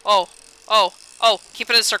 Oh, oh, oh, oh, keep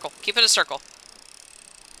it in a circle. Keep it in a circle.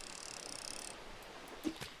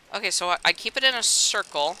 Okay, so I keep it in a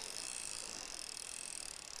circle.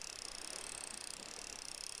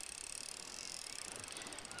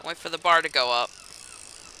 Wait for the bar to go up.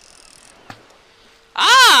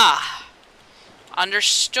 Ah!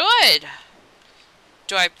 Understood.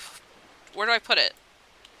 Where do I put it?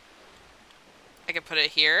 I can put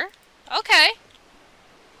it here. Okay.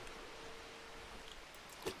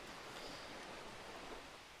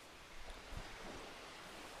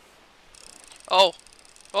 Oh.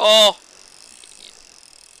 Oh.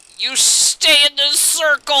 You stay in the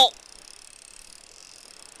circle.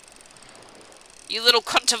 You little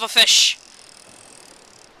cunt of a fish.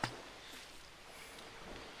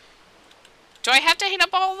 Do I have to heat up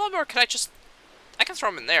all of them, or can I just... I can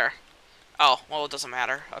throw them in there. Oh, well, it doesn't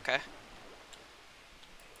matter. Okay.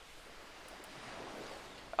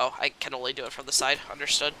 Oh, I can only do it from the side.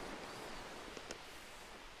 Understood.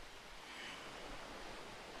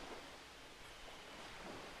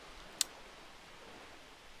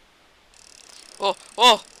 Oh,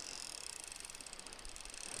 oh!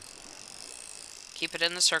 Keep it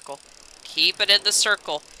in the circle. Keep it in the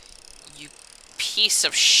circle. You piece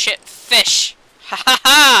of shit fish! Ha ha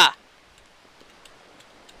ha!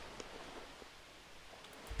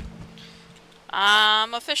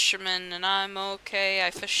 I'm a fisherman and I'm okay. I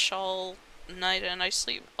fish all night and I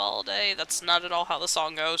sleep all day. That's not at all how the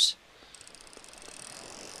song goes.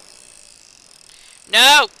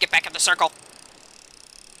 No! Get back in the circle!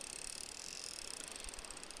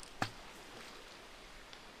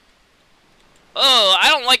 Oh, I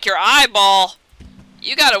don't like your eyeball.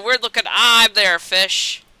 You got a weird looking eye there,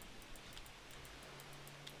 fish.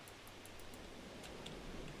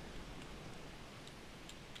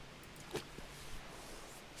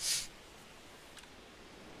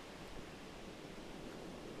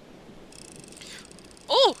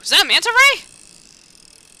 Oh, is that a manta ray?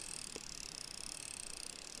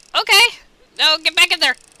 Okay. No, get back in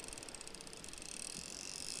there.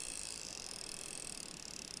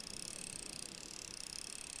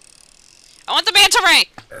 I want the manta ray.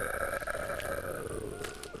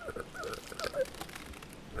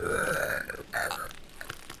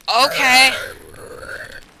 Okay.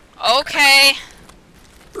 Okay.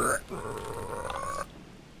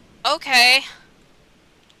 Okay.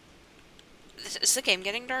 Is the game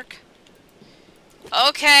getting dark?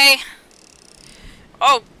 Okay.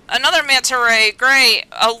 Oh, another manta ray. Great.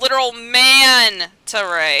 A literal man-ta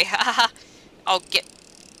ray. Oh, get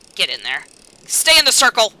in there. Stay in the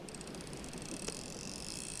circle.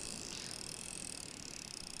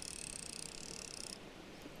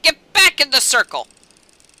 Get back in the circle.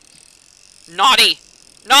 Naughty.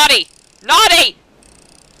 Naughty. Naughty.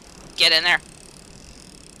 Get in there.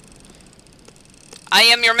 I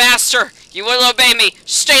am your master. You will obey me.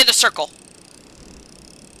 Stay in the circle.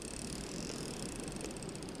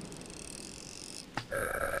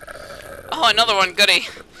 Oh, another one. Goody.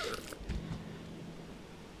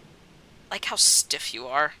 Like how stiff you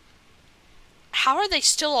are. How are they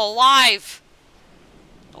still alive?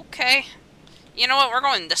 Okay. You know what? We're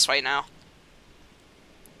going this way now.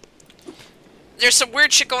 There's some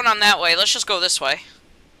weird shit going on that way. Let's just go this way.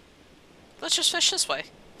 Let's just fish this way.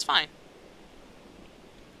 It's fine.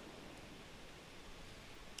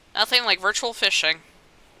 Nothing like virtual fishing.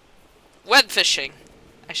 Web fishing,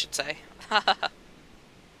 I should say.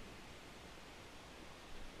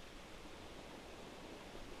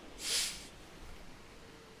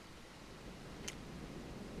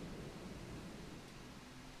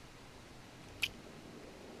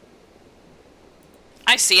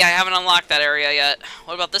 I see, I haven't unlocked that area yet.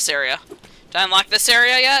 What about this area? Did I unlock this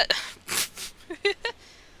area yet?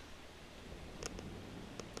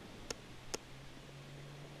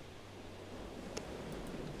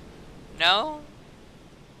 No?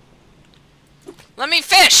 Let me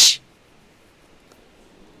fish!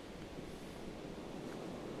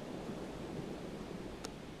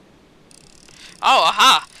 Oh,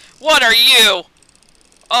 aha! What are you?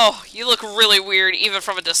 Oh, you look really weird, even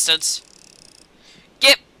from a distance.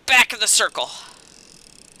 Get back in the circle.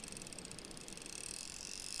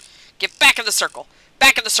 Get back in the circle.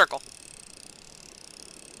 Back in the circle.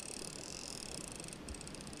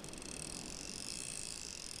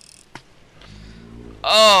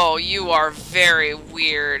 Oh, you are very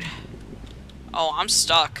weird. Oh, I'm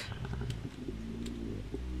stuck.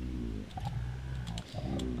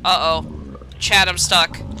 Uh-oh. Chad, I'm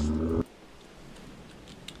stuck.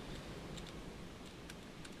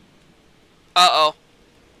 Uh-oh.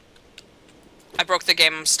 I broke the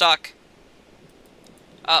game, I'm stuck.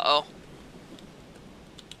 Uh-oh.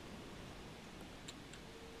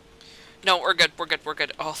 No, we're good, we're good, we're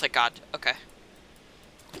good. Oh, thank God. Okay.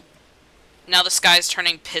 Now the sky's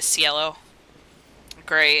turning piss yellow.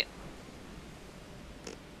 Great.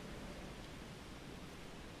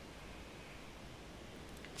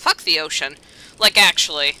 Fuck the ocean. Like,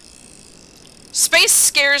 actually. Space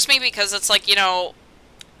scares me because it's like, you know,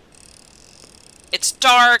 it's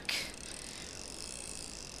dark.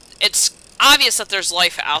 It's obvious that there's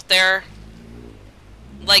life out there.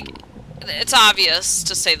 Like, it's obvious,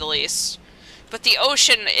 to say the least. But the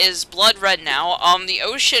ocean is blood red now. The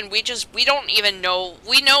ocean, we don't even know.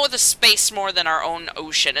 We know the space more than our own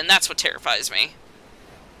ocean, and that's what terrifies me.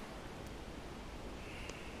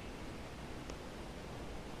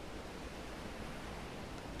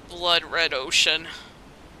 Blood red ocean.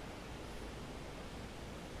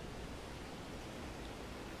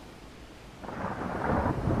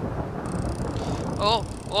 Oh,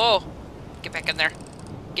 oh. Get back in there.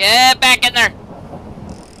 Get back in there!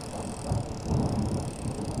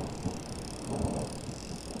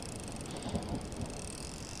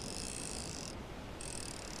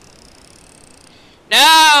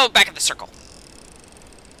 No! Back in the circle.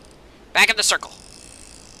 Back in the circle.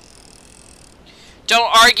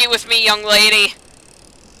 Don't argue with me, young lady.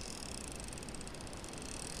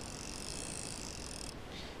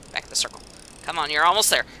 Back in the circle. Come on, you're almost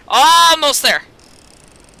there. Almost there!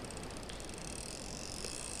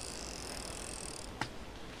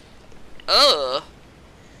 Ugh.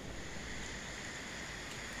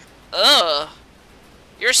 Ugh.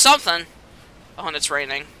 You're something. Oh, and it's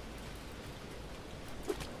raining.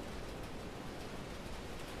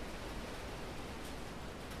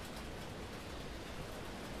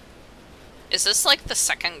 Is this like the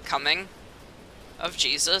second coming of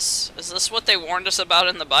Jesus? Is this what they warned us about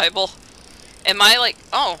in the Bible? Am I like...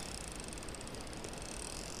 Oh.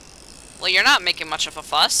 Well, you're not making much of a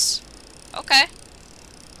fuss. Okay.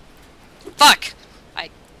 Fuck! I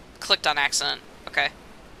clicked on accident. Okay.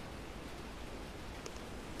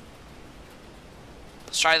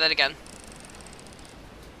 Let's try that again.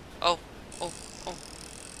 Oh. Oh. Oh.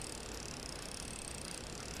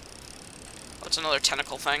 What's another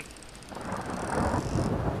tentacle thing?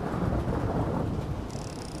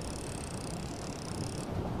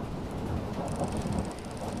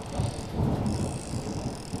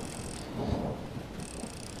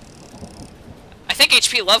 I think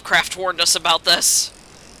H.P. Lovecraft warned us about this.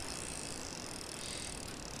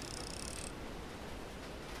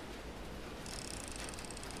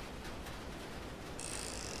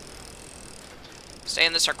 Stay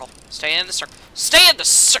in the circle. Stay in the circle. Stay in the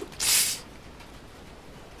circle!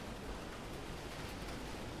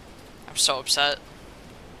 I'm so upset.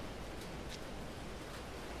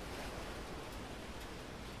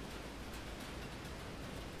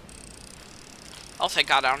 Oh, thank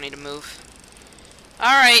God I don't need to move.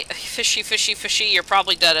 Alright, fishy, fishy, fishy, you're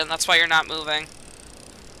probably dead and that's why you're not moving.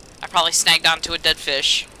 I probably snagged onto a dead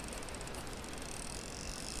fish.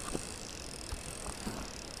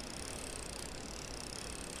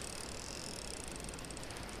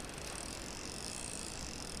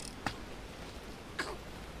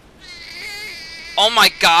 Oh my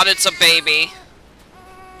God, it's a baby.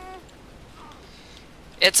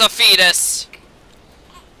 It's a fetus.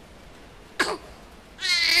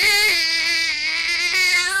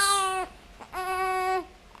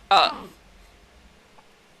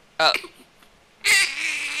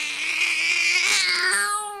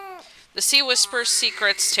 The sea whispers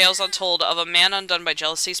secrets, tales untold of a man undone by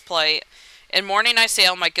jealousy's plight. In morning I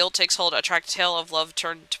sail, my guilt takes hold, a track tale of love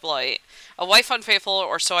turned to blight. A wife unfaithful,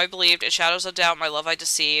 or so I believed, in shadows of doubt my love I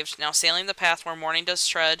deceived, now sailing the path where morning does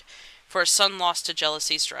tread, for a son lost to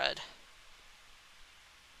jealousy's dread.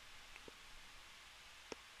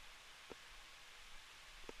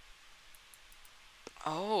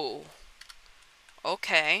 Oh.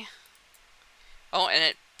 Okay. Oh, and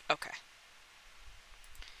it... Okay.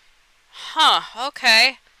 Huh,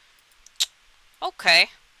 okay. Okay.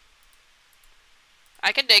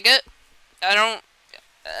 I can dig it. I don't...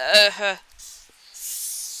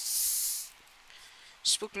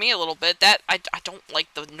 Spooked me a little bit. That... I don't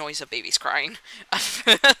like the noise of babies crying.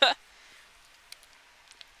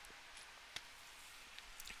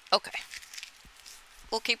 Okay.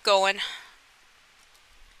 We'll keep going.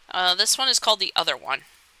 This one is called The Other One.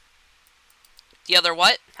 The other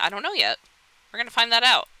what? I don't know yet. We're gonna find that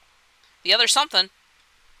out. The other something.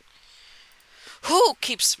 Who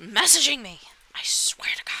keeps messaging me? I swear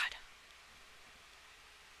to God.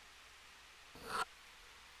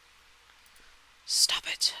 Stop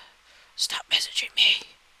it. Stop messaging me.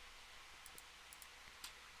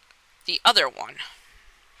 The Other One.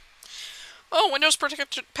 Oh, Windows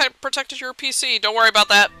protected your PC. Don't worry about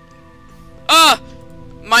that.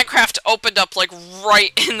 Minecraft opened up, like,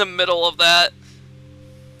 right in the middle of that.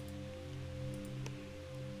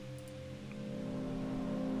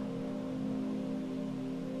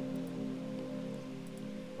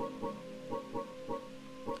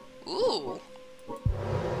 Ooh.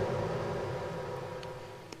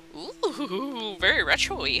 very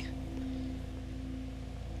retro-y.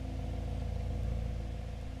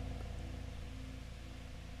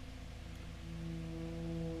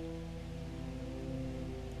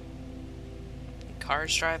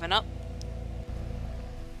 Cars driving up.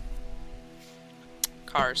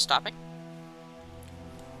 Cars stopping.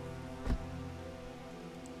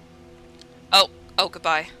 Oh,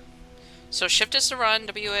 goodbye. So shift is to run,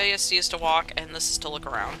 WASD is to walk, and this is to look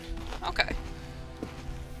around. Okay.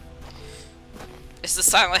 Is this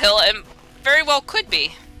Silent Hill? It very well could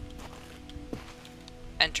be.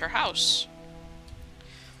 Enter house.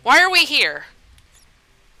 Why are we here?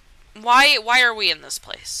 Why are we in this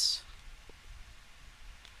place?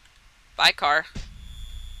 Bye, car.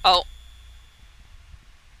 Oh.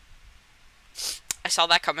 I saw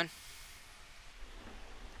that coming.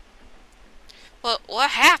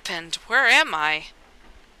 What happened? Where am I?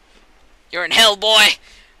 You're in hell, boy!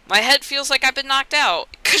 My head feels like I've been knocked out.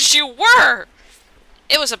 'Cause you were!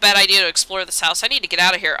 It was a bad idea to explore this house. I need to get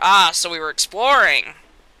out of here. Ah, so we were exploring.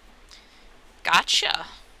 Gotcha.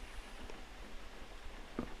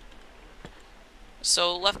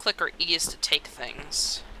 So left click or E is to take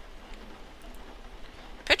things.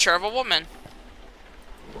 Picture of a woman.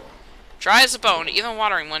 Dry as a bone. Even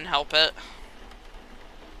watering wouldn't help it.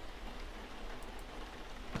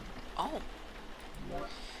 Oh.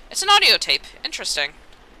 It's an audio tape. Interesting.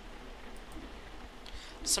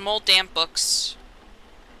 Some old damp books.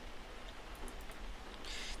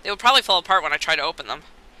 They would probably fall apart when I try to open them.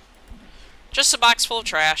 Just a box full of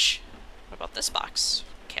trash. What about this box?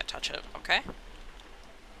 Can't touch it. Okay.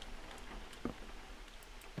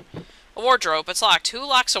 A wardrobe. It's locked. Who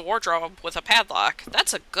locks a wardrobe with a padlock?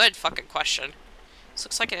 That's a good fucking question. This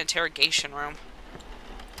looks like an interrogation room.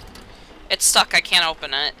 It's stuck. I can't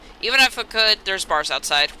open it. Even if it could, there's bars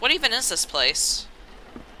outside. What even is this place?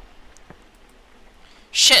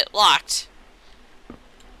 Shit, locked.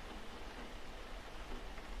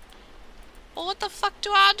 Well, what the fuck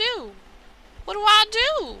do I do? What do I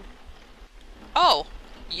do? Oh,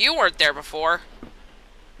 you weren't there before.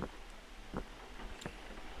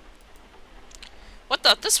 What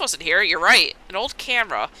the? This wasn't here. You're right. An old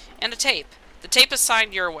camera and a tape. The tape is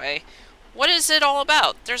signed your way. What is it all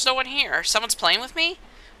about? There's no one here. Someone's playing with me?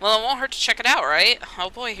 Well, it won't hurt to check it out, right? Oh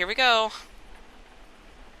boy, here we go.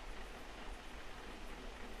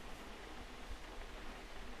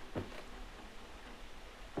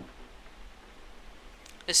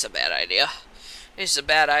 This is a bad idea. This is a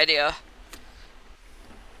bad idea.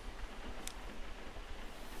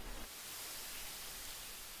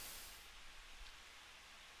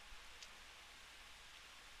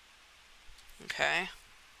 Okay.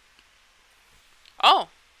 Oh.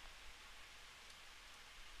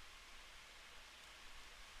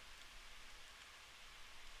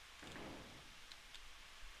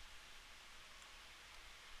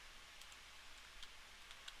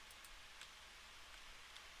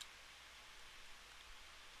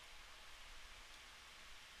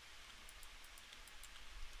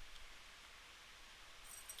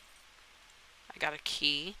 I got a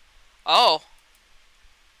key. Oh.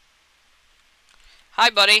 Hi,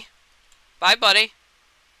 buddy. Bye, buddy.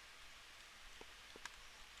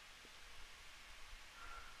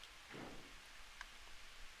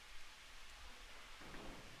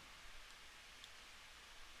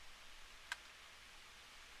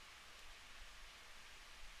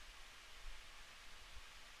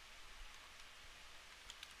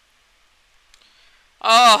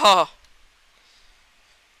 Oh.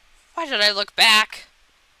 Why did I look back?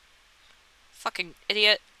 Fucking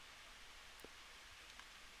idiot.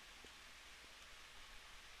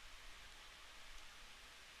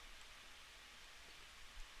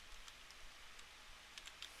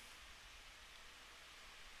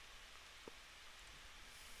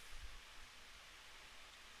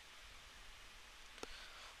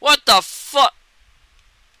 What the fuck?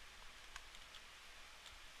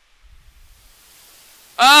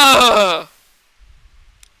 Ugh!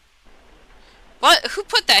 What? Who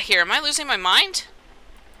put that here? Am I losing my mind?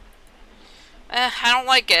 I don't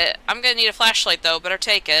like it. I'm gonna need a flashlight though, better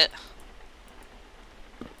take it.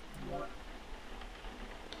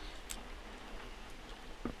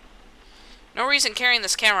 No reason carrying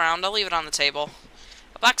this camera around, I'll leave it on the table.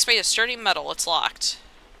 A box made of sturdy metal, it's locked.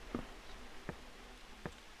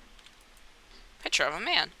 Picture of a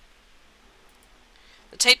man.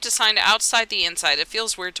 The tape designed outside the inside. It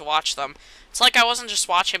feels weird to watch them. It's like I wasn't just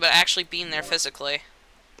watching, but actually being there physically.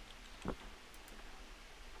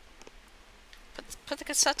 Put the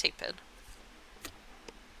cassette tape in.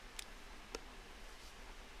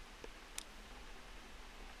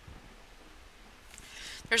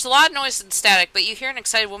 There's a lot of noise and static, but you hear an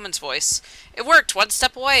excited woman's voice. It worked, one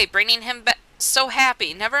step away, bringing him so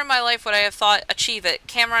happy. Never in my life would I have thought achieve it.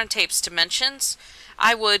 Camera on tapes, dimensions.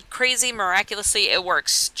 I would. Crazy, miraculously, it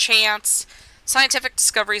works. Chance. Scientific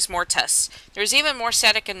discoveries, more tests. There's even more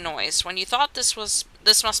static and noise. When you thought this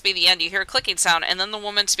must be the end, you hear a clicking sound, and then the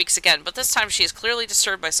woman speaks again, but this time she is clearly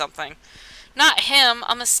disturbed by something. Not him,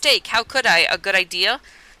 a mistake. How could I? A good idea?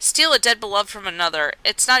 Steal a dead beloved from another.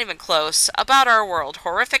 It's not even close. About our world.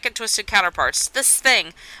 Horrific and twisted counterparts. This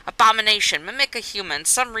thing. Abomination. Mimic a human.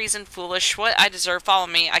 Some reason foolish. What I deserve. Follow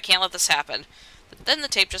me. I can't let this happen. But then the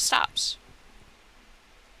tape just stops.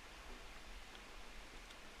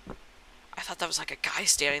 I thought that was like a guy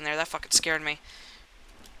standing there. That fucking scared me.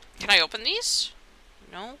 Can I open these?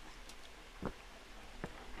 No.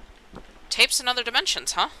 Tapes in other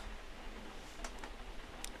dimensions, huh?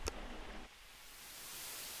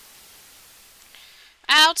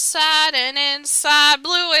 Outside and inside,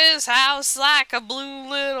 blue is house like a blue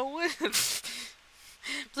little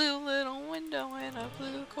blue little window in a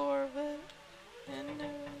blue Corvette, and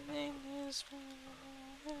everything is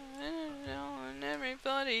and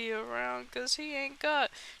everybody around, 'cause he ain't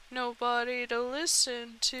got nobody to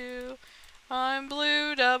listen to. I'm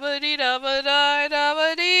blue, dabba dee dabba die,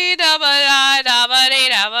 dabba dee dabba die, dabba dee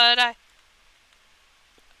dabba die.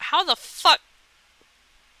 How the fuck?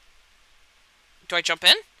 Do I jump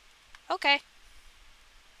in? Okay.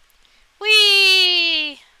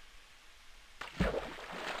 Whee!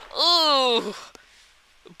 Ooh!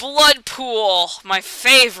 Blood pool! My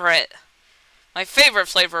favorite! My favorite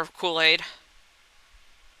flavor of Kool-Aid.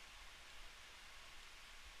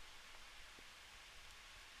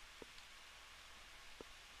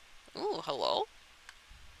 Ooh, hello?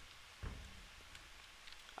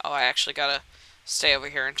 Oh, I actually gotta stay over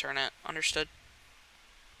here and turn it. Understood.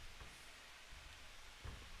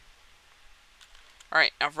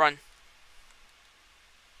 Alright, now run.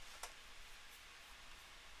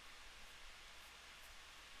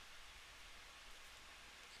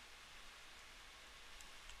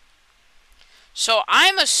 So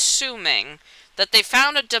I'm assuming that they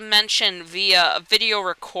found a dimension via a video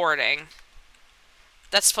recording.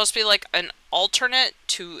 That's supposed to be like an alternate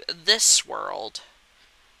to this world.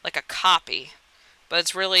 Like a copy. But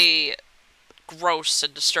it's really gross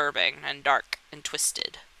and disturbing and dark and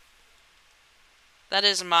twisted. That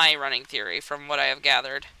is my running theory from what I have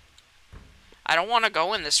gathered. I don't want to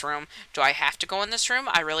go in this room. Do I have to go in this room?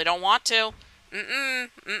 I really don't want to. I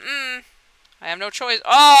have no choice.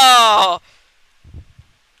 Oh!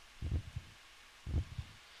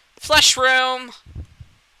 Flesh room!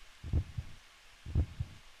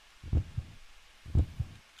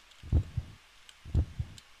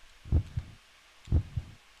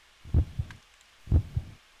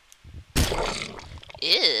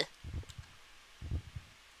 Ew.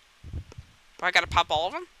 Do I gotta pop all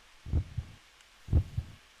of them?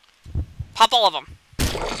 Pop all of them.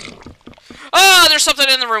 Oh, there's something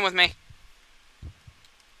in the room with me.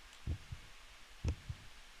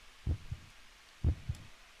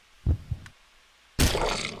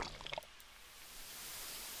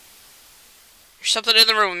 There's something in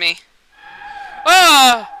the room with me.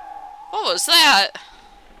 Oh! What was that?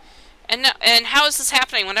 And how is this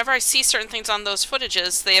happening? Whenever I see certain things on those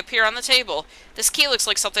footages, they appear on the table. This key looks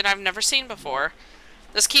like something I've never seen before.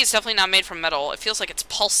 This key is definitely not made from metal. It feels like it's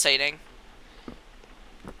pulsating.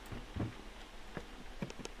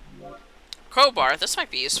 Crowbar. This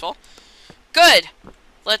might be useful. Good!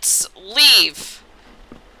 Let's leave.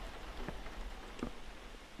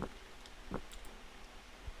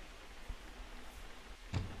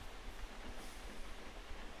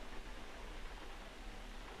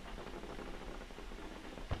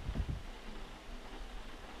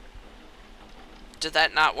 Did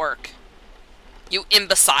that not work? You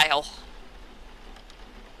imbecile.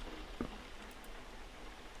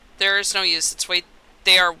 There is no use.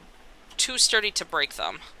 They are too sturdy to break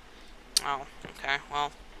them. Oh, okay.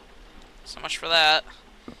 Well, so much for that.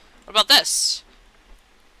 What about this?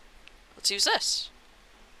 Let's use this.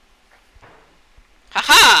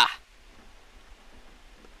 Haha!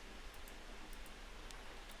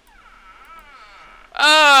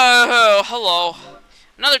 Oh, hello.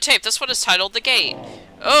 Another tape. This one is titled The Gate.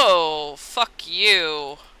 Oh, fuck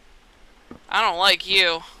you. I don't like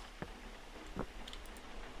you.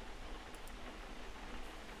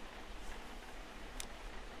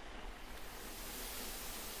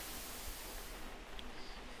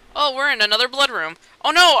 Oh, we're in another blood room.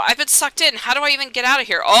 Oh no, I've been sucked in. How do I even get out of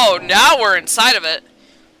here? Oh, now we're inside of it.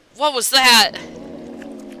 What was that?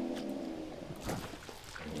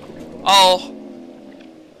 Oh.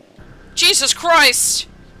 Jesus Christ!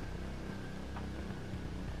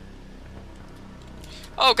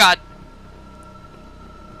 Oh god.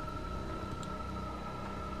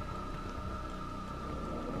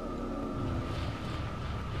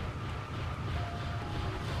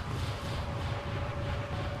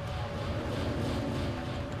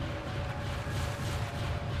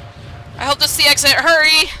 I hope this is the exit.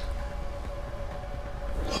 Hurry!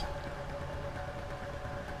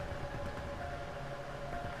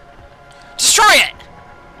 Destroy it!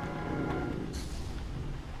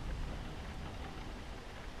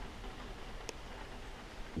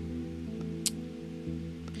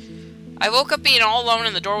 I woke up being all alone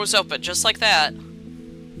and the door was open, just like that.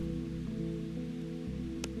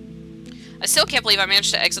 I still can't believe I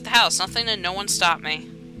managed to exit the house. Nothing and no one stopped me.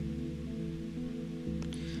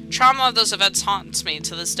 Trauma of those events haunts me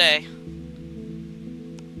to this day.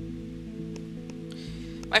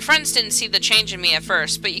 My friends didn't see the change in me at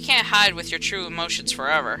first, but you can't hide with your true emotions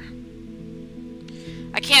forever.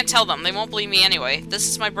 I can't tell them. They won't believe me anyway. This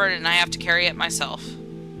is my burden and I have to carry it myself.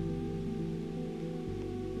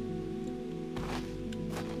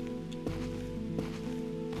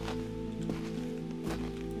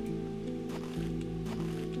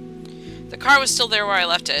 The car was still there where I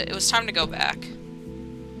left it. It was time to go back.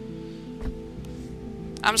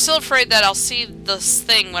 I'm still afraid that I'll see this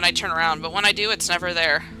thing when I turn around, but when I do, it's never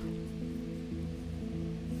there.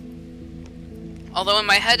 Although in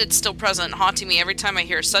my head it's still present, haunting me every time I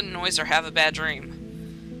hear a sudden noise or have a bad dream.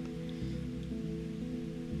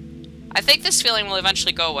 I think this feeling will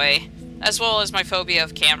eventually go away, as well as my phobia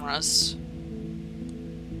of cameras.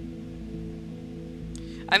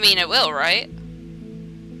 I mean, it will, right?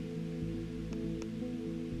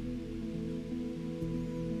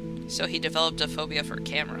 So he developed a phobia for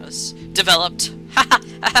cameras. Developed.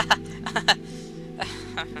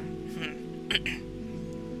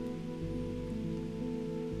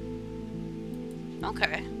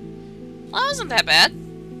 Okay. Well, that wasn't that bad.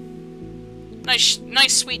 Nice,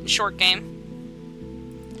 sweet, and short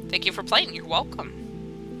game. Thank you for playing. You're welcome.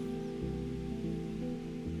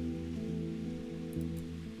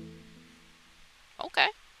 Okay.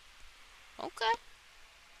 Okay.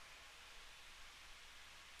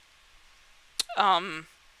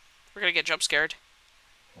 We're gonna get jump scared.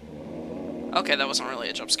 Okay, that wasn't really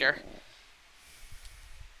a jump scare.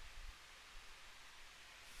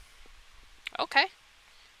 Okay.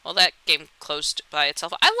 Well, that game closed by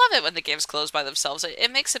itself. I love it when the games close by themselves.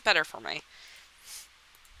 It makes it better for me.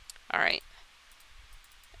 Alright.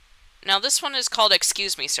 Now, this one is called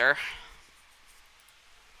Excuse Me, Sir.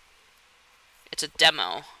 It's a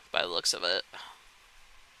demo, by the looks of it.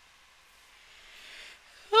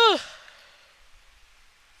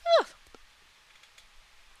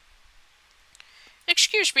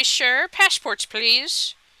 Excuse me, sir. Passports,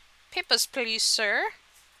 please. Papers, please, sir.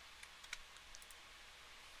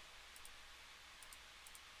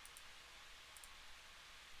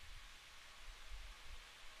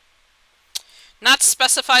 Not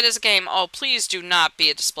specified as a game. Oh, please do not be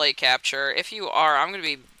a display capture. If you are, I'm going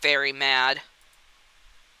to be very mad.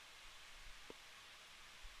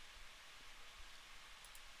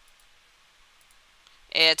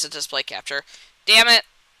 It's a display capture. Damn it.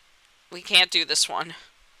 We can't do this one.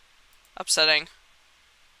 Upsetting.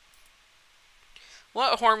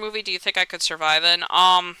 What horror movie do you think I could survive in?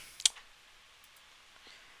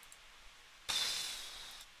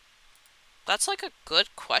 That's like a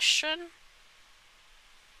good question.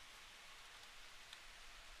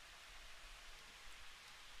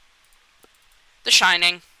 The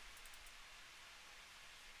Shining.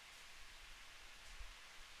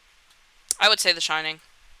 I would say The Shining.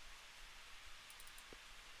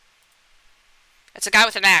 It's a guy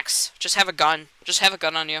with an axe. Just have a gun. Just have a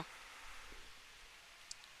gun on you.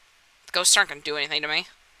 The ghosts aren't going to do anything to me.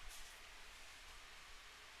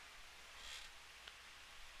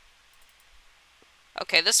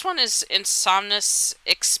 Okay, this one is Insomnus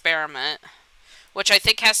Experiment, which I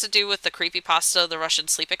think has to do with the creepypasta, the Russian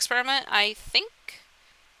sleep experiment, I think.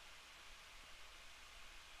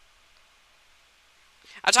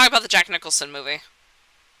 I'm talking about the Jack Nicholson movie.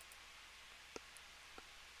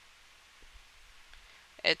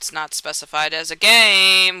 It's not specified as a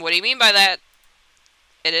game. What do you mean by that?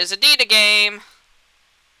 It is indeed a game.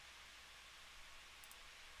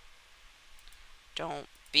 Don't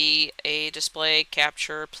be a display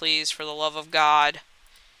capture, please, for the love of God.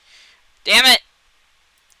 Damn it!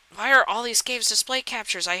 Why are all these games display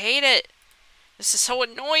captures? I hate it! This is so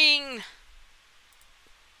annoying!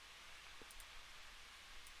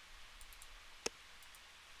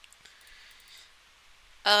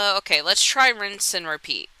 Okay, let's try rinse and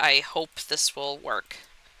repeat. I hope this will work.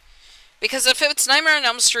 Because if it's Nightmare on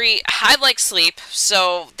Elm Street, I like sleep,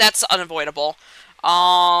 so that's unavoidable.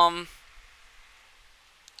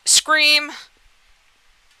 Scream.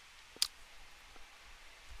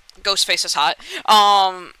 Ghostface is hot.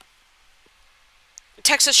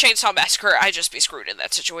 Texas Chainsaw Massacre. I'd just be screwed in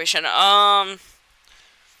that situation.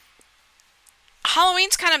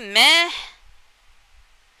 Halloween's kind of meh.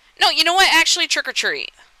 No, you know what? Actually, Trick or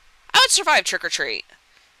Treat. I would survive Trick or Treat.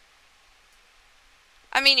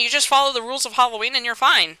 I mean, you just follow the rules of Halloween and you're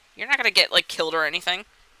fine. You're not gonna get, like, killed or anything.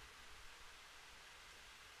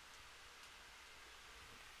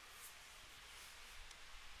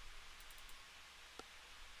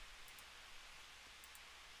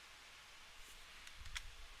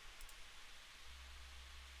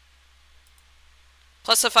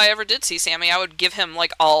 Plus, if I ever did see Sammy, I would give him,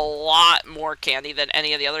 like, a lot more candy than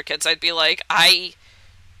any of the other kids. I'd be like, I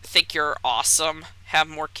think you're awesome. Have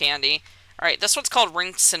more candy. Alright, this one's called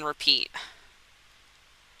Rinse and Repeat.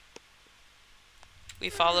 We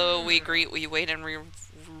follow, we greet, we wait, and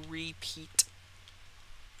repeat.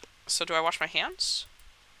 So, do I wash my hands?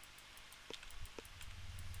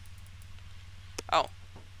 Oh.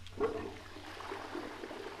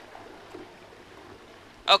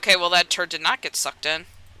 Okay, well that turd did not get sucked in.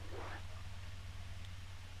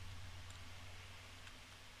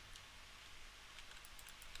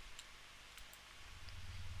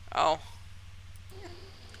 Oh.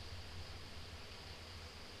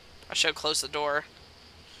 I should have closed the door.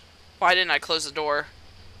 Why didn't I close the door?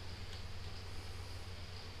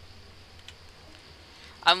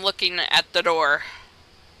 I'm looking at the door.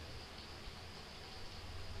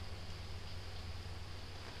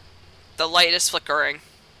 The light is flickering.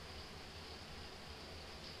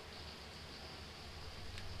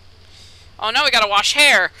 Oh, now we gotta wash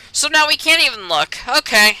hair. So now we can't even look.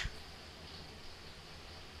 Okay.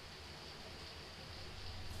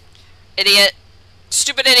 Idiot.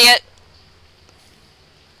 Stupid idiot.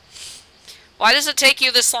 Why does it take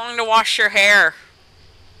you this long to wash your hair?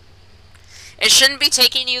 It shouldn't be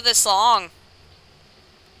taking you this long.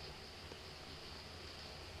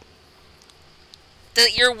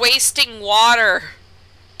 You're wasting water.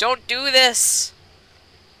 Don't do this.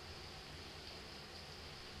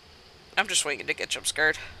 I'm just waiting to get jump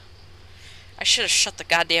scared. I should have shut the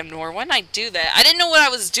goddamn door. Why didn't I do that? I didn't know what I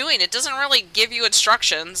was doing. It doesn't really give you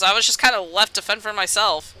instructions. I was just kind of left to fend for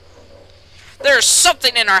myself. There's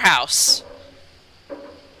something in our house.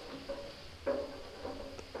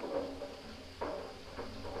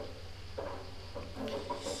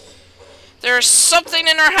 There's something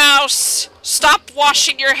in our house. Stop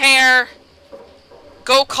washing your hair.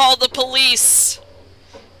 Go call the police.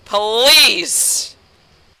 Please.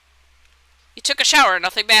 You took a shower and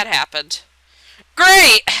nothing bad happened.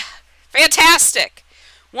 Great! Fantastic!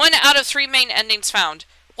 1 out of 3 main endings found.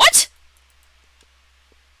 What?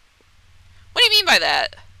 What do you mean by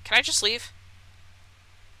that? Can I just leave?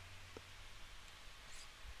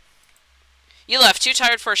 You left. Too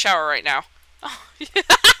tired for a shower right now. Oh.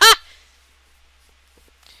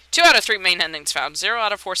 2 out of 3 main endings found. 0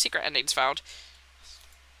 out of 4 secret endings found.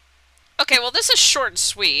 Okay, well this is short and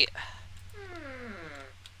sweet.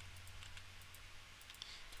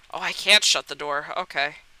 Oh, I can't shut the door.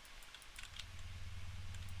 Okay.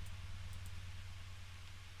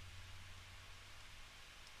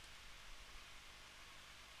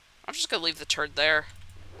 I'm just gonna leave the turd there.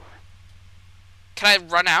 Can I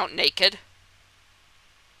run out naked?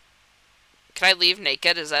 Can I leave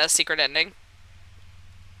naked? Is that a secret ending?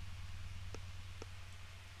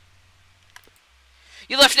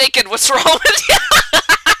 You left naked. What's wrong with you?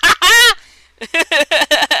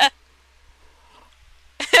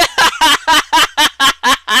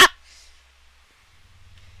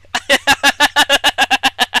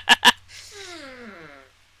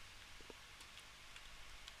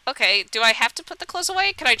 Okay, do I have to put the clothes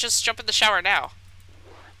away? Can I just jump in the shower now?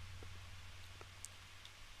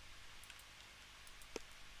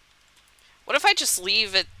 What if I just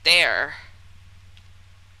leave it there?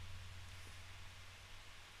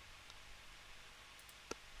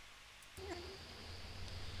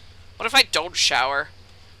 What if I don't shower?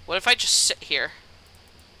 What if I just sit here?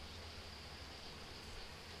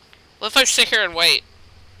 What if I sit here and wait?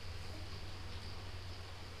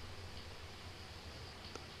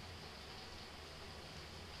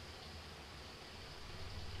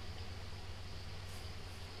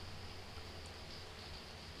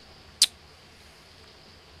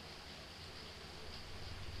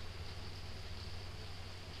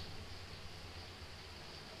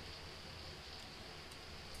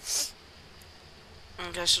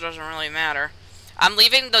 I guess it doesn't really matter. I'm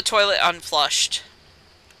leaving the toilet unflushed.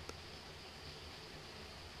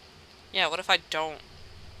 Yeah, what if I don't?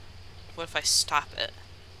 What if I stop it?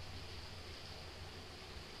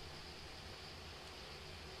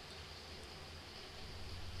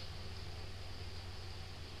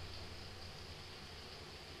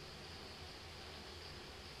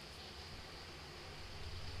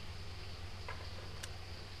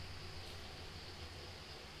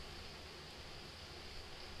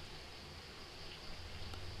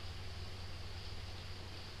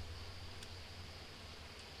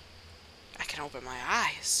 can't open my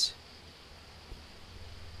eyes.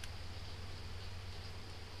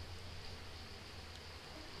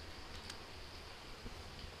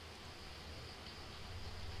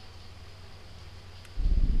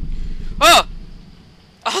 Oh!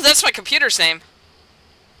 Oh, that's my computer's name.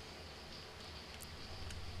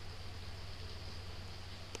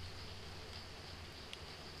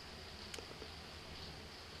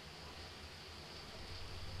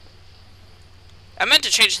 I meant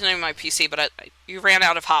to change the name of my PC, but you ran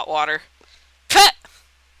out of hot water. Pet!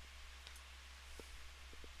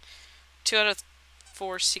 2 out of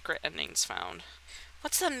 4 secret endings found.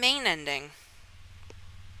 What's the main ending?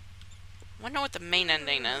 I want to know what the main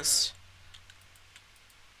ending is.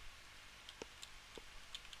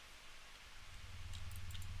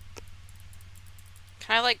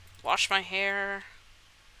 Can I, like, wash my hair?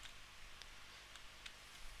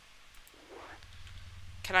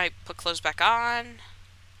 Can I put clothes back on?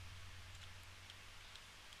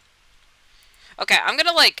 Okay, I'm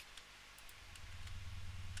gonna, like...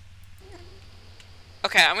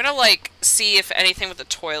 Okay, I'm gonna, like, see if anything with the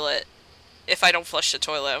toilet... If I don't flush the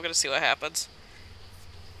toilet, I'm gonna see what happens.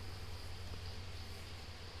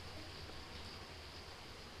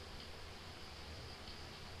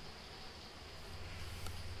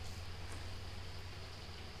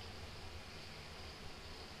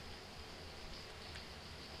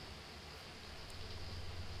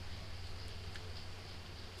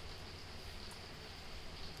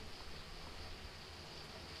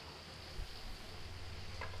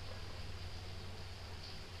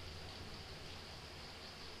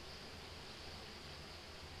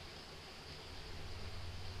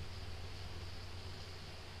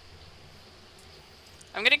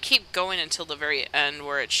 I'm gonna keep going until the very end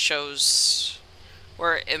where it shows...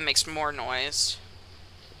 where it makes more noise.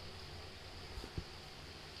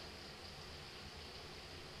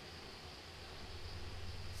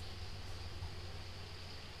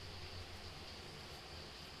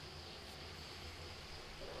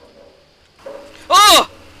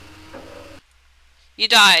 Oh! You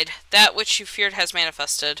died. That which you feared has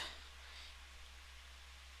manifested.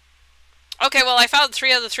 Okay, well I found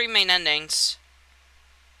 3 of the 3 main endings.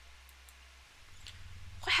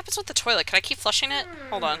 What happens with the toilet? Can I keep flushing it?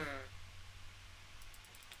 Hold on.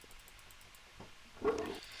 Ha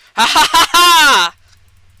ha ha ha!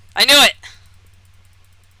 I knew it!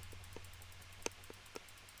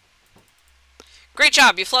 Great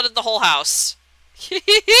job, you flooded the whole house. 3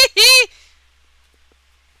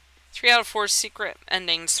 out of 4 secret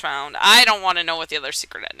endings found. I don't want to know what the other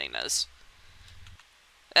secret ending is.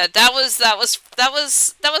 That was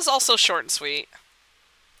also short and sweet.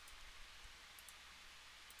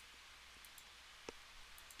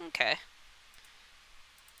 Okay.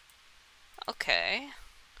 Okay.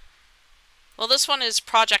 Well, this one is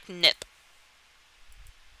Project Nip.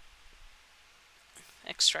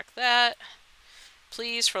 Extract that.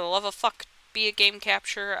 Please, for the love of fuck, be a game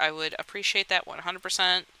capture. I would appreciate that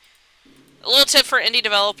 100%. A little tip for indie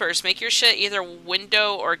developers. Make your shit either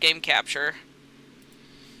window or game capture.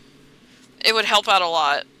 It would help out a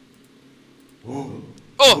lot.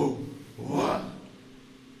 Oh! What?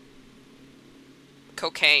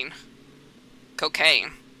 Cocaine.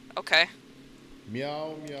 Cocaine. Okay.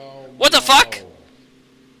 Meow, meow. What the meow. fuck?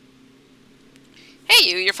 Hey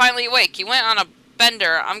you, you're finally awake. You went on a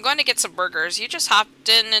bender. I'm going to get some burgers. You just hopped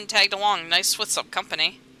in and tagged along. Nice with some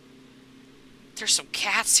company. There's some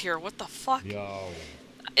cats here. What the fuck? Meow.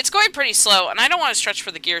 It's going pretty slow, and I don't want to stretch for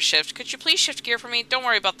the gear shift. Could you please shift gear for me? Don't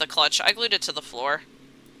worry about the clutch. I glued it to the floor.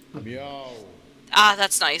 Meow. Ah,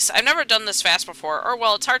 that's nice. I've never done this fast before. Or,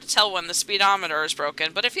 well, it's hard to tell when the speedometer is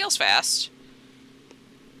broken, but it feels fast.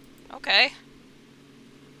 Okay.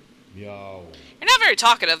 Meow. You're not very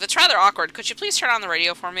talkative. It's rather awkward. Could you please turn on the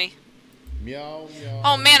radio for me? Meow, meow.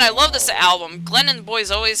 Oh man, I love this album. Glenn and the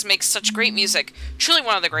boys always make such great music. Truly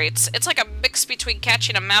one of the greats. It's like a mix between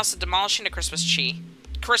catching a mouse and demolishing a Christmas tree.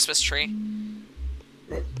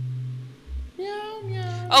 Meow,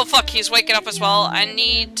 meow. Oh fuck, he's waking up as well. I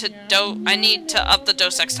need to up the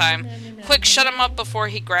dose next time. Quick, shut him up before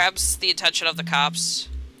he grabs the attention of the cops.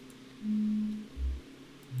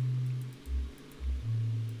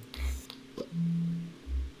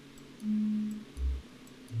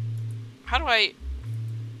 How do I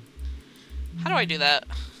do that?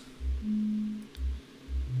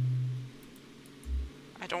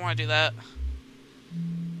 I don't want to do that.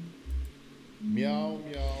 Meow,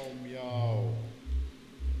 meow, meow.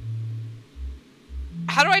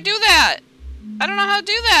 How do I do that? I don't know how to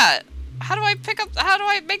do that. How do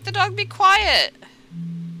I make the dog be quiet?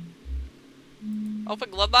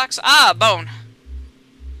 Open glove box? Ah, bone.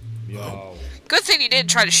 Meow. Good thing you didn't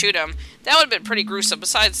try to shoot him. That would have been pretty gruesome.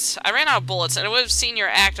 Besides, I ran out of bullets, and I would have seen your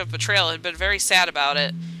act of betrayal and been very sad about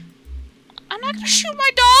it. I'm not gonna shoot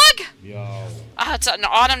my dog! Meow. Ah, it's an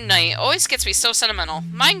autumn night. Always gets me so sentimental.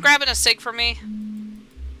 Mind grabbing a cig for me?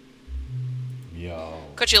 Meow.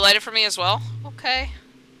 Could you light it for me as well? Okay.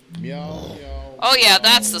 Meow, meow. Oh yeah,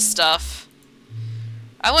 that's the stuff.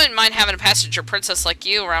 I wouldn't mind having a passenger princess like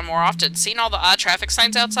you around more often. Seeing all the odd traffic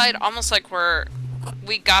signs outside, almost like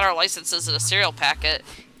we got our licenses in a cereal packet.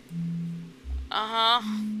 Uh-huh.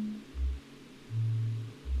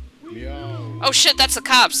 Meow. Oh shit, that's the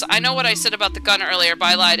cops. I know what I said about the gun earlier, but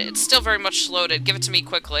I lied. It's still very much loaded. Give it to me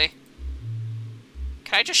quickly.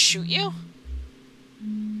 Can I just shoot you?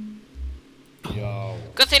 Meow.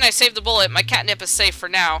 Good thing I saved the bullet. My catnip is safe for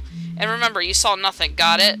now. And remember, you saw nothing.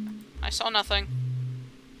 Got it? I saw nothing.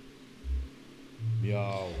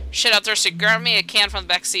 Meow. Shit out there, so grab me a can from the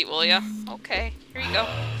back seat, will ya? Okay, here you go.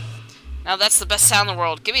 Now that's the best sound in the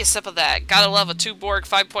world. Give me a sip of that. Gotta love a 2 Borg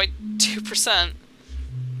 5.2%.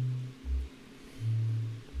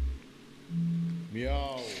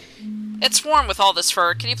 Meow. It's warm with all this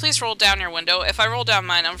fur. Can you please roll down your window? If I roll down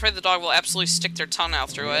mine, I'm afraid the dog will absolutely stick their tongue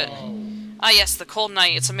out through it. Ah yes, the cold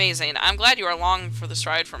night. It's amazing. I'm glad you are along for this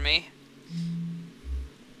ride for me.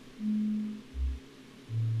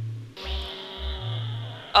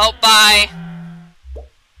 Oh, bye.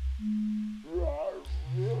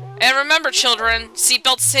 And remember, children,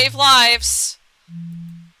 seatbelts save lives.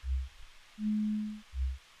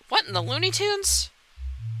 What in the Looney Tunes?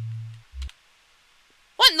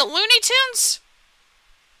 What in the Looney Tunes?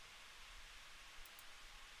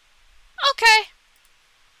 Okay.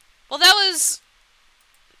 Well, that was...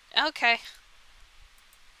 Okay.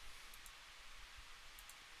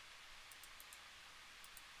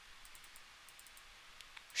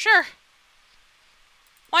 Sure.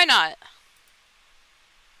 Why not?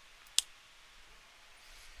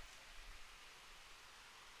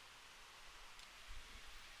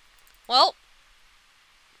 Well,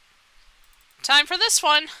 time for this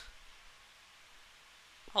one.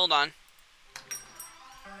 Hold on.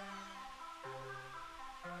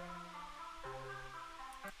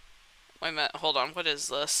 Wait a minute, hold on, what is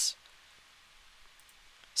this?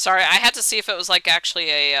 Sorry, I had to see if it was like actually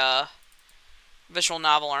a visual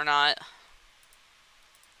novel or not.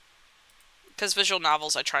 Because visual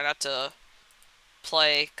novels I try not to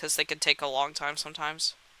play because they can take a long time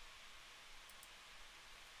sometimes.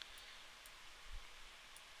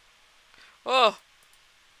 Oh.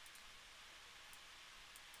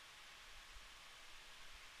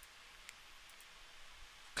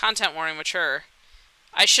 Content warning mature.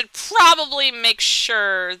 I should probably make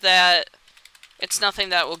sure that it's nothing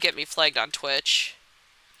that will get me flagged on Twitch.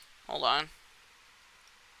 Hold on.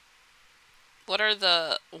 What are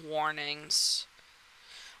the warnings?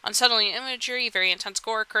 Unsettling imagery, very intense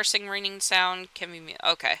gore, cursing, ringing sound, can be...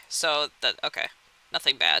 Okay, so that... Okay.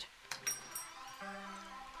 Nothing bad.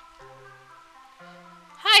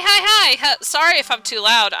 Hi! Sorry if I'm too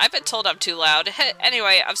loud. I've been told I'm too loud.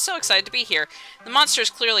 Anyway, I'm so excited to be here. The monster is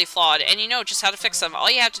clearly flawed, and you know just how to fix them. All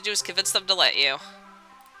you have to do is convince them to let you.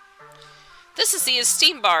 This is the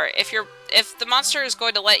esteem bar. If the monster is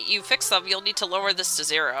going to let you fix them, you'll need to lower this to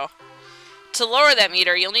 0. To lower that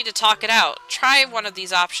meter, you'll need to talk it out. Try one of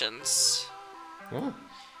these options. Oh.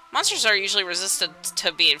 Monsters are usually resistant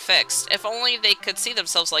to being fixed. If only they could see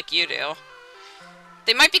themselves like you do.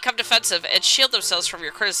 They might become defensive and shield themselves from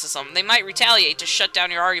your criticism. They might retaliate to shut down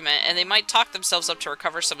your argument, and they might talk themselves up to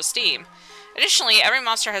recover some esteem. Additionally, every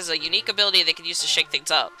monster has a unique ability they can use to shake things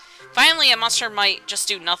up. Finally, a monster might just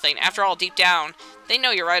do nothing. After all, deep down, they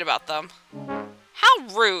know you're right about them. How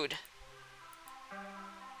rude.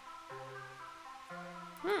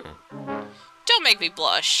 Don't make me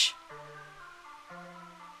blush.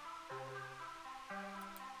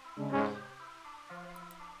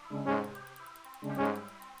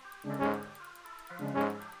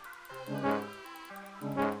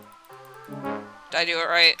 Did I do it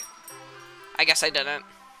right? I guess I didn't.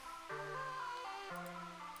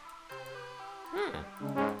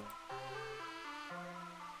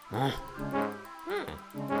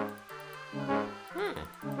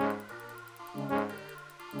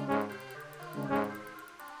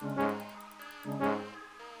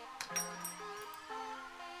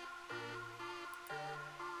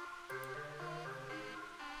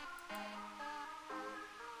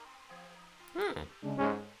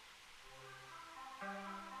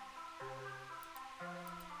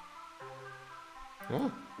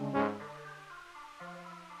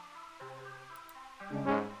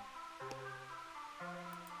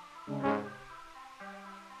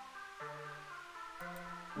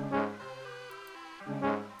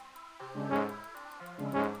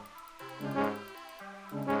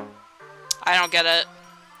 I don't get it.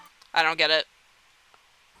 I don't get it.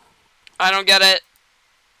 I don't get it.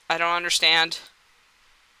 I don't understand.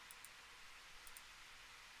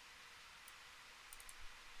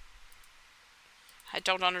 I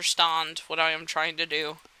don't understand what I am trying to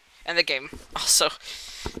do. And the game, also.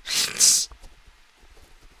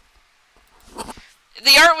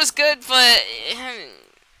 The art was good, but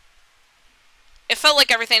it felt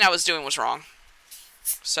like everything I was doing was wrong.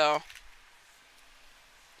 So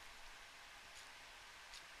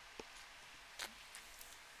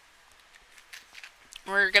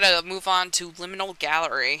we're gonna move on to Liminal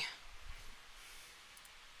Gallery.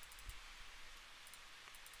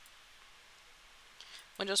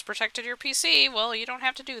 Windows protected your PC. Well, you don't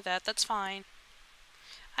have to do that. That's fine.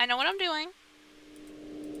 I know what I'm doing.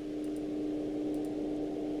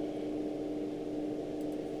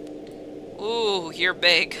 Ooh, you're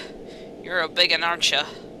big. You're a big one, aren't you?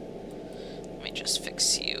 Let me just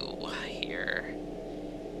fix you here.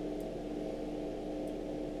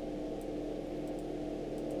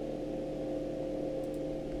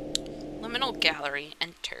 Liminal Gallery,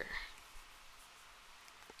 enter.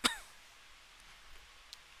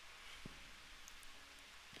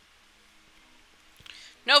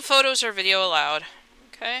 No photos or video allowed.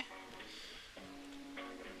 Okay.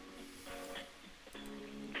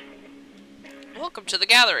 Welcome to the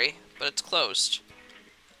gallery, but it's closed.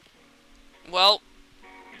 Well,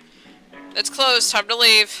 it's closed. Time to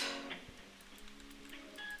leave.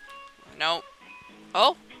 No.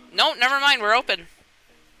 Oh, no, never mind. We're open.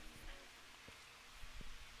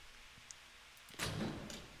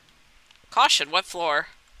 Caution, wet floor.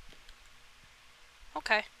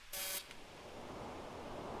 Okay.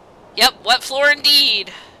 Yep, wet floor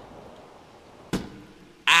indeed.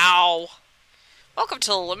 Ow. Welcome to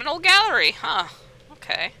the Liminal Gallery, huh?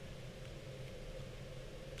 Okay.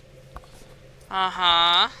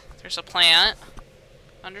 Uh-huh. There's a plant.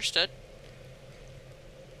 Understood.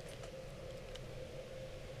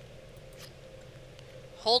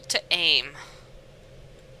 Hold to aim.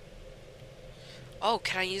 Oh,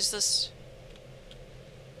 can I use this?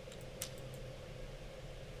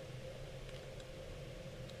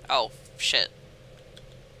 Oh, shit.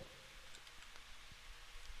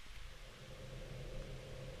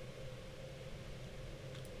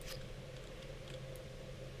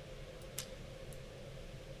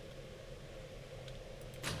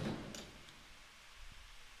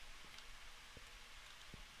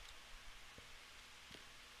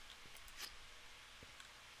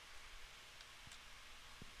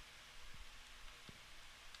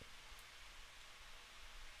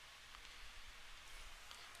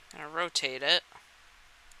 I'm gonna rotate it.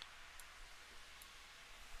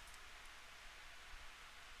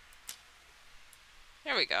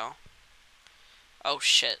 There we go. Oh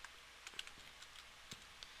shit.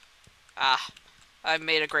 Ah, I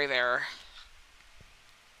made a grave error.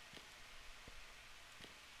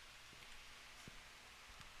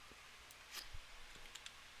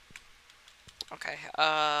 Okay,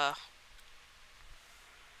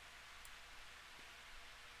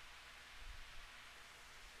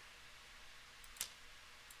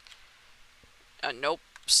 nope.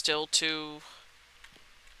 Still too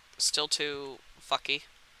fucky.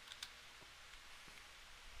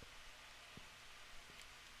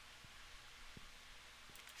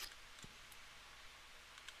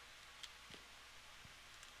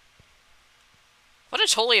 What a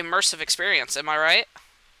totally immersive experience, am I right?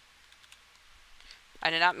 I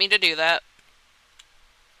did not mean to do that.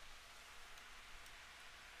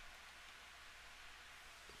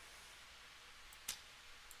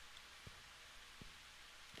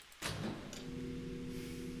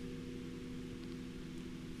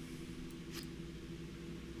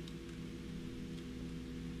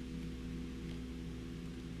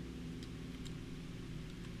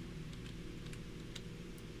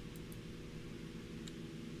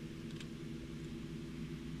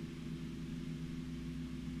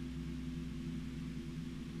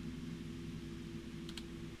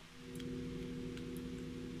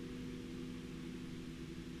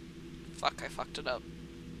 Fuck, I fucked it up.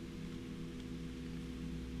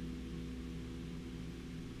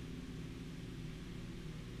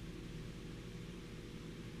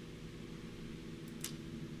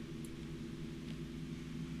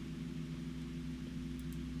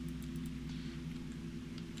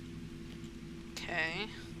 Okay.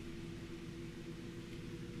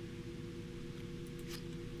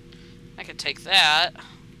 I can take that.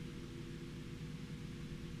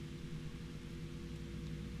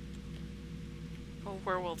 Well,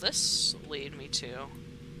 where will this lead me to?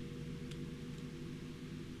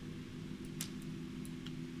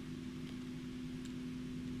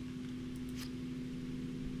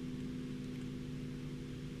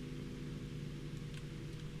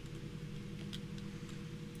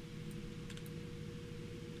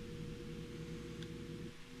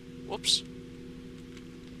 Oops.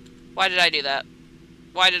 Why did I do that?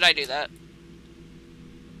 Why did I do that?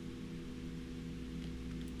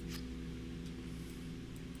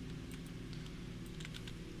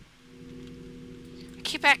 I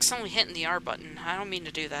keep accidentally hitting the R button. I don't mean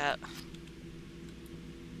to do that.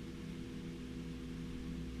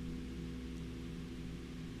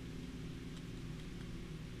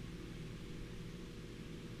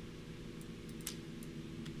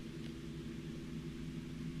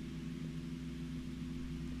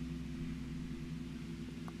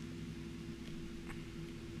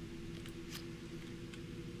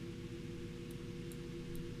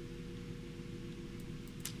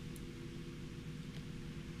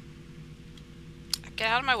 Get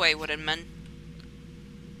out of my way, wooden men.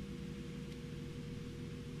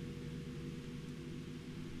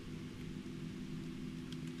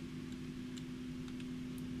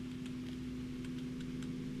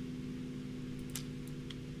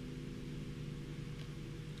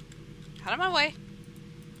 Out of my way.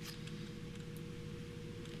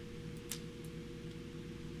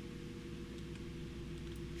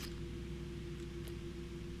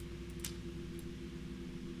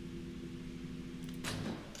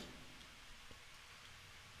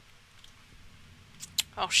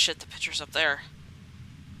 Oh shit, the picture's up there.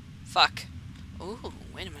 Fuck. Ooh,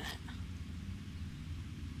 wait a minute.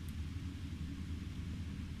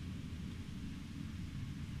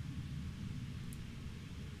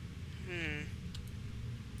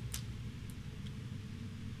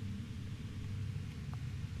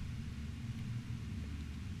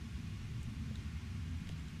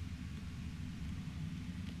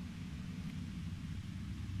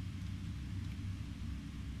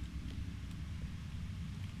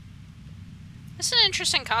 This is an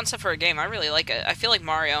interesting concept for a game. I really like it. I feel like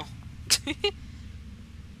Mario.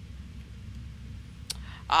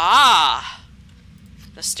 Ah!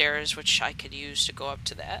 The stairs which I could use to go up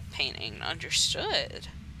to that painting. Understood.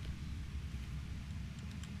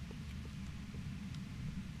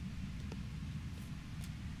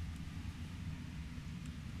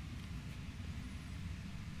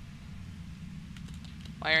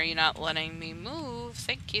 Why are you not letting me move?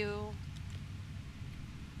 Thank you.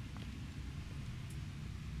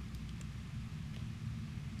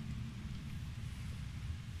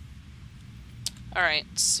 Alright,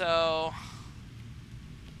 so...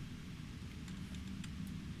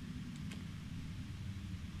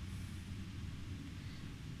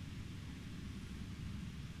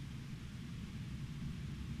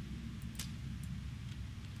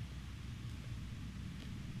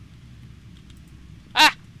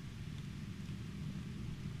 Ah!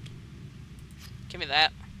 Give me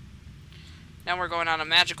that. Now we're going on a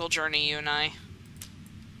magical journey, you and I.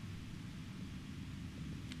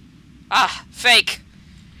 Ah! Fake!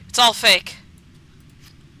 It's all fake.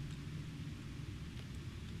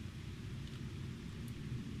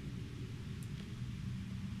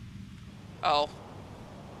 Oh.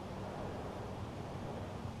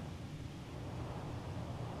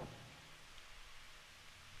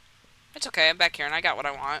 It's okay, I'm back here and I got what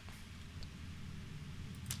I want.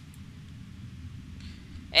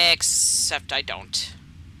 Except I don't.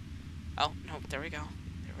 Oh, no, there we go.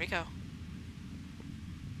 There we go.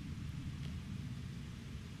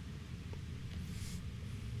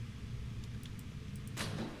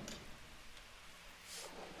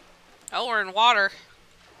 Oh, we're in water.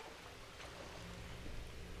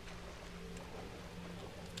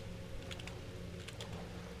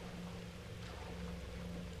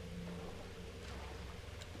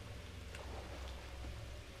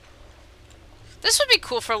 This would be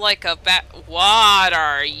cool for like a bat. What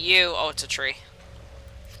are you? Oh, it's a tree.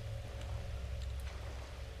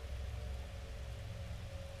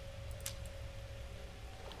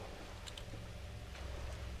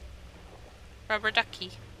 Rubber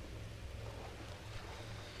ducky.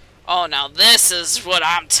 Oh, now this is what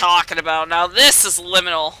I'm talking about. Now this is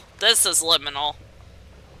liminal. This is liminal.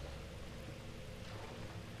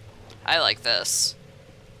 I like this.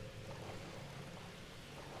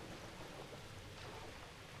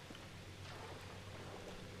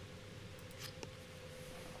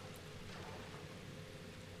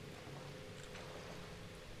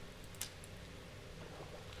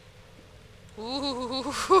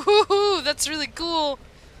 Ooh, that's really cool.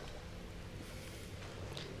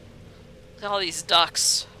 Look at all these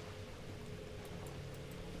ducks.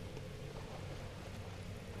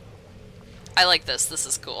 I like this. This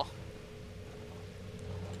is cool.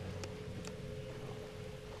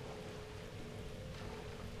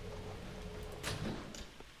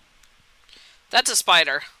 That's a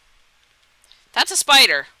spider. That's a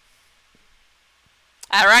spider.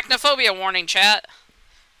 Arachnophobia warning, chat.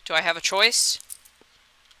 Do I have a choice?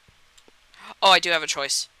 Oh, I do have a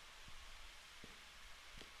choice.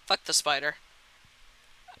 Fuck the spider.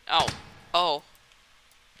 Oh. Oh.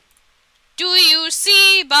 Do you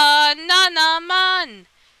see Banana Man?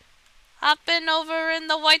 Hopping over in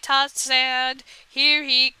the white hot sand. Here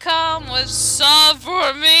he come with some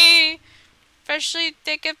for me. Freshly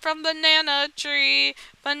taken from banana tree.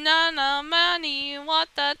 Banana Man, you want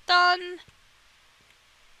that done?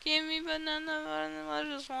 Give me banana,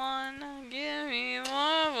 just one. Give me more.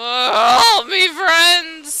 Help me,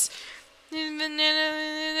 friends! Banana,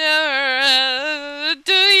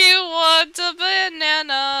 do you want a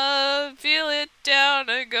banana? Peel it down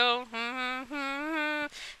and go.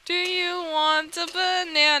 Do you want a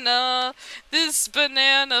banana? This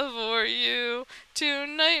banana for you.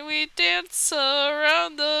 Tonight we dance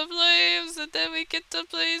around the flames, and then we get to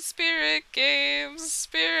play spirit games.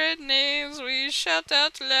 Spirit names we shout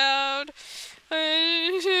out loud.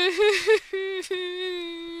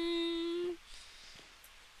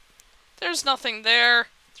 There's nothing there.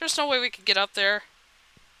 There's no way we could get up there.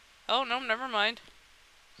 Oh, no, never mind.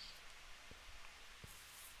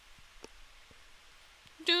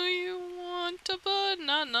 Do you want a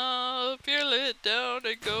banana? Peel it down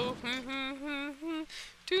and go.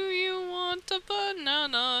 Do you want a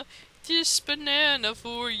banana? This banana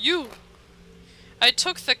for you. I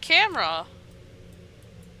took the camera.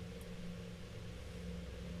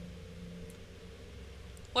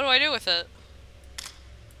 What do I do with it?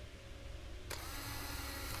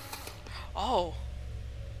 Oh.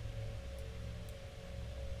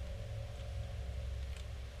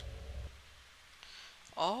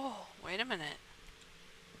 Oh, wait a minute.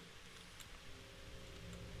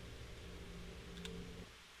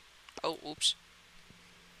 Oh, oops.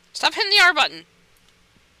 Stop hitting the R button!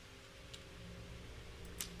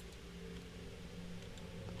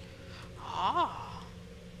 Ah.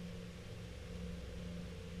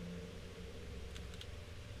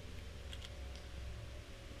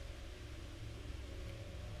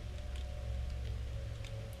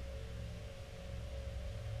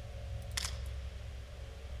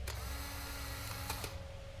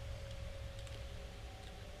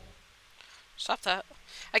 Stop that.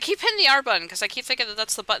 I keep hitting the R button because I keep thinking that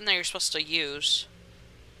that's the button that you're supposed to use.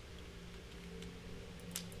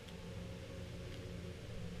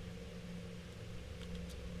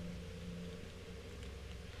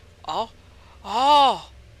 Oh.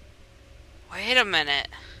 Oh! Wait a minute.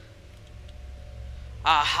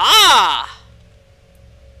 Aha!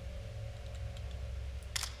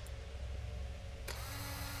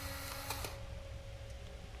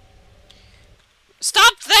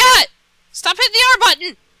 Stop that! Stop hitting the R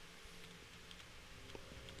button!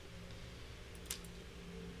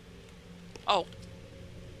 Oh.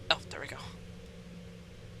 Oh, there we go.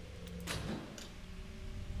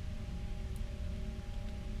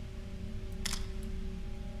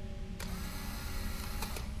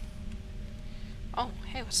 Oh,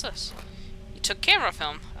 hey, what's this? You took camera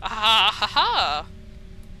film. Ah ha ha!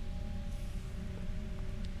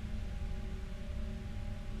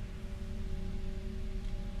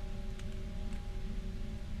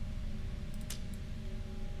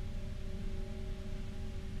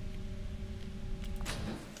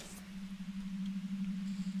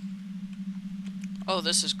 Oh,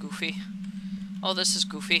 this is goofy. Oh, this is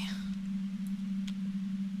goofy.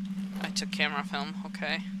 I took camera film,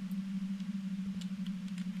 okay.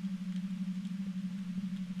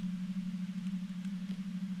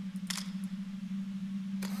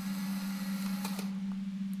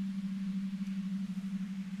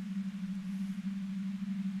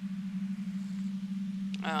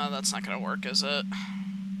 That's not gonna work, is it?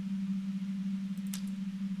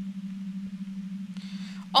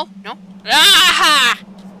 Oh, no. Ah!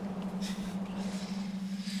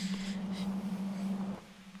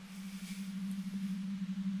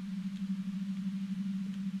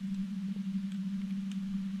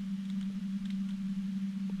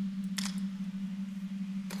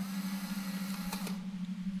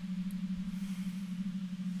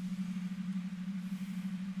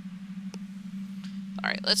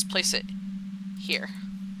 Alright, let's place it here.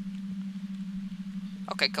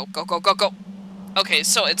 Okay, go, go, go, go, go! Okay,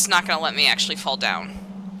 so it's not gonna let me actually fall down.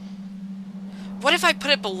 What if I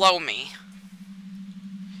put it below me?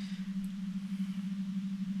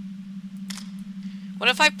 What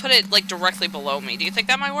if I put it, like, directly below me? Do you think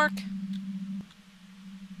that might work?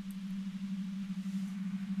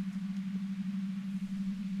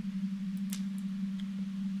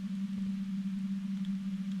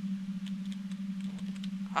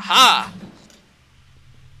 Aha!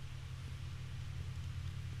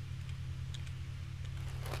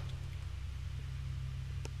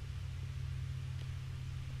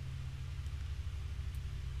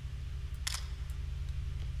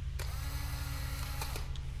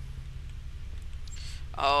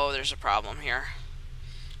 Oh, there's a problem here.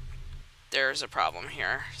 There's a problem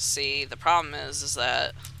here. See, the problem is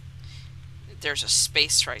that there's a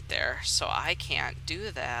space right there, so I can't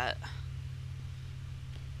do that.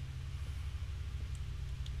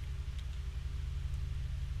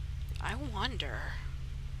 I wonder.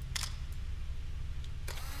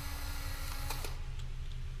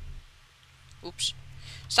 Oops.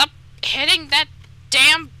 Stop hitting that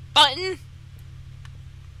damn button!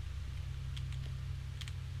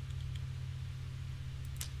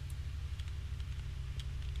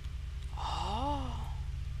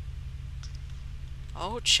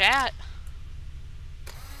 Oh, chat.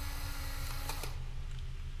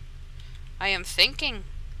 I am thinking.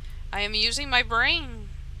 I am using my brain.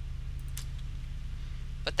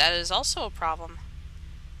 But that is also a problem.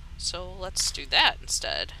 So let's do that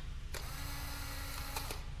instead.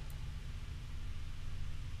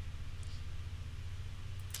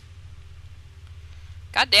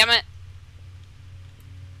 God damn it.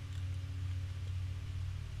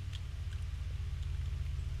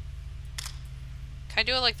 Can I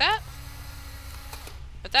do it like that?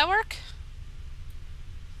 Would that work?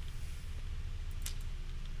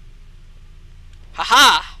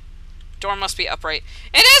 Haha! Door must be upright.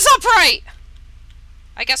 It is upright!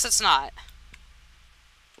 I guess it's not.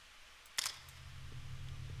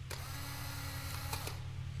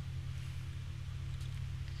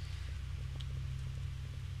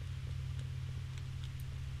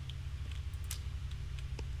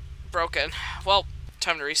 Broken. Well,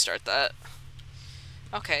 time to restart that.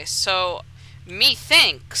 Okay, so me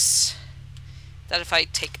thinks that if I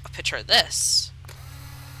take a picture of this,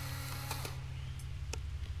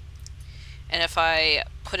 and if I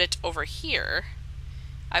put it over here,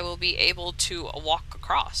 I will be able to walk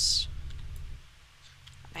across.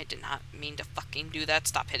 I did not mean to fucking do that.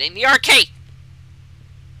 Stop hitting the arcade!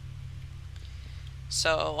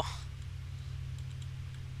 So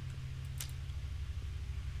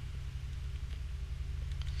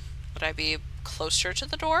would I be closer to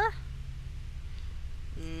the door?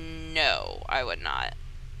 No, I would not.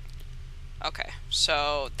 Okay,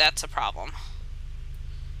 so that's a problem.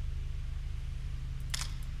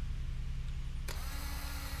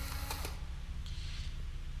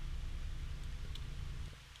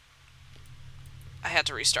 I had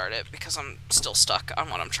to restart it because I'm still stuck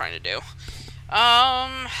on what I'm trying to do.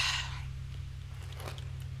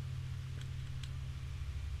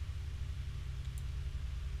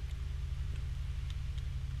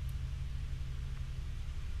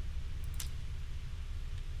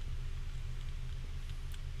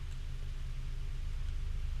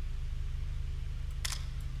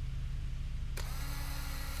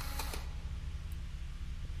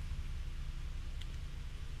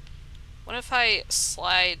 What if I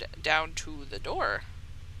slide down to the door?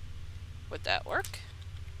 Would that work?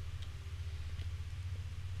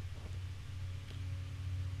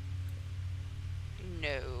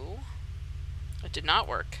 No. It did not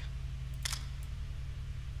work.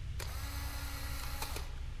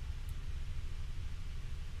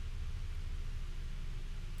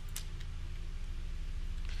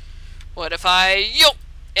 What if I... Yo!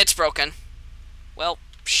 It's broken. Well,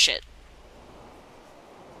 shit.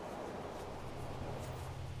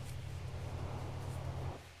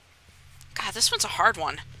 God, this one's a hard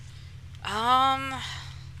one. I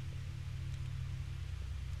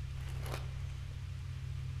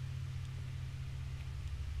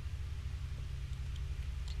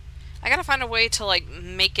gotta find a way to, like,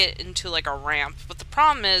 make it into, like, a ramp. But the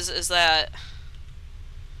problem is that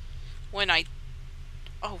when I...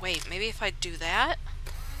 Oh, wait, maybe if I do that?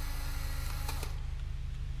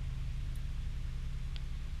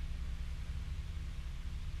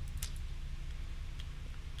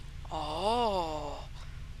 Oh,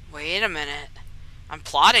 wait a minute. I'm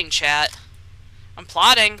plotting, chat. I'm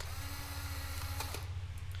plotting.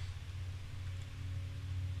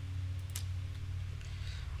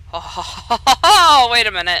 Oh, wait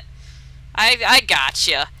a minute. I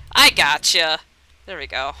gotcha. I gotcha. There we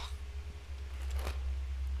go.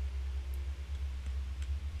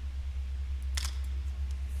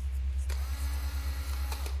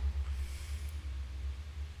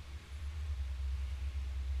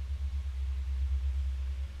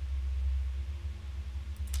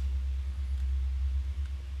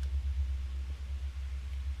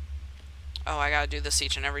 Oh, I gotta do this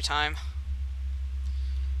each and every time.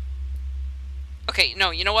 Okay, no,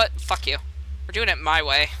 you know what? Fuck you. We're doing it my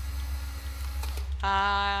way.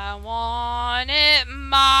 I want it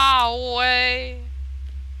my way.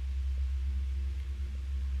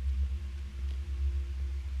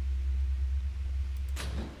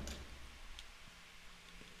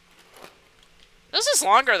 This This is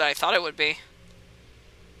longer than I thought it would be.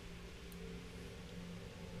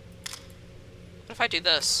 What if I do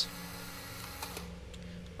this?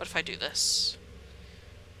 What if I do this?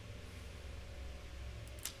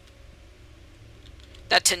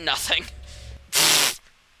 That did nothing.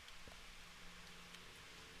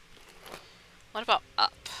 What about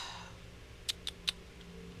up?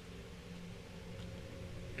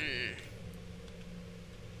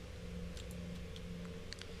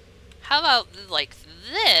 How about, like,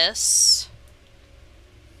 this?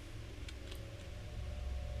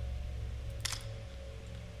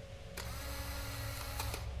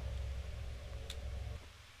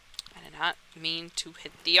 I did not mean to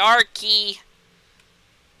hit the R key.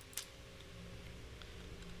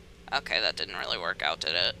 Okay, that didn't really work out,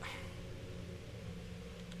 did it?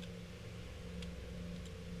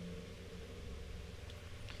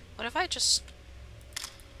 What if I just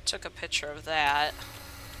took a picture of that?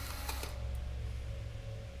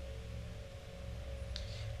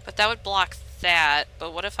 But that would block that.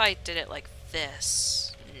 But what if I did it like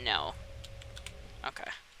this? No. Okay.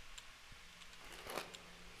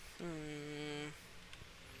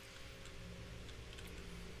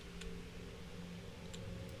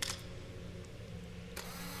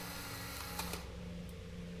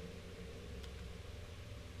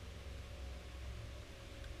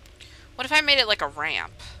 What if I made it like a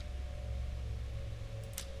ramp?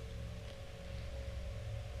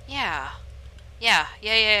 Yeah. Yeah.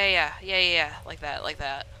 Like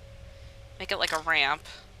that. Make it like a ramp.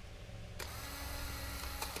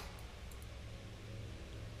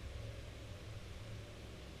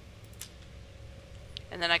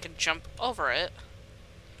 And then I can jump over it.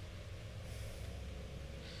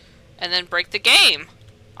 And then break the game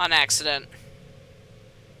on accident.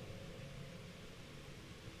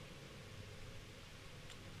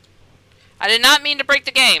 I did not mean to break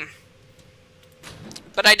the game.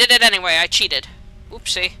 But I did it anyway. I cheated.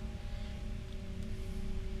 Oopsie.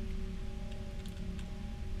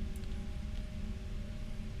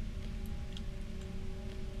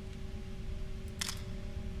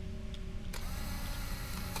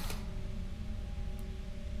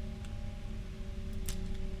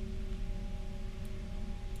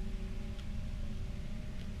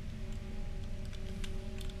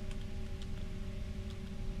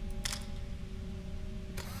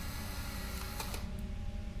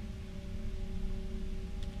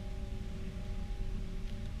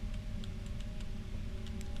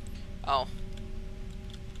 Oh.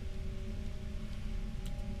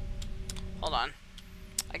 Hold on.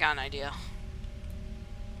 I got an idea.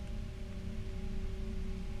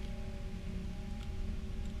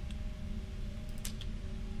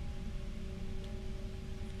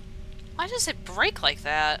 Why does it break like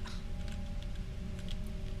that?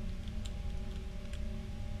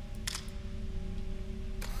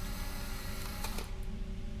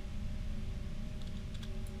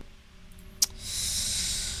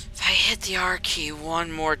 If I hit the R key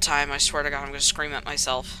one more time, I swear to God, I'm gonna scream at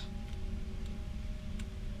myself.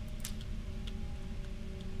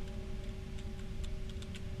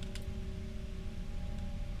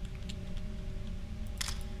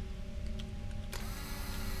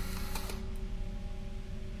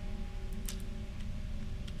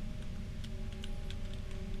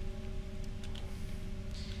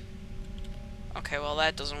 Okay, well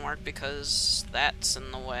that doesn't work because that's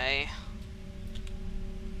in the way.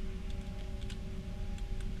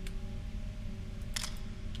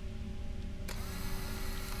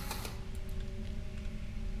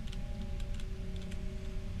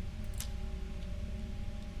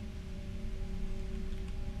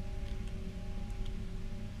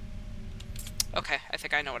 Okay, I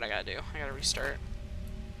think I know what I gotta do. I gotta restart.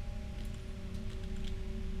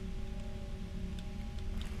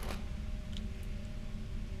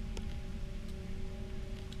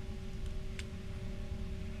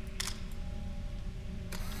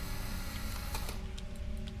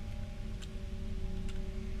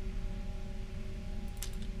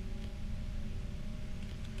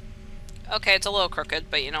 Okay, it's a little crooked,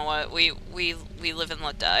 but you know what? We live and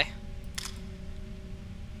let die.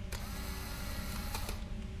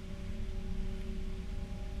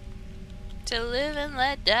 To live and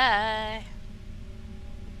let die.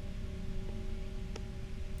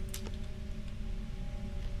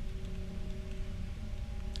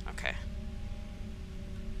 Okay.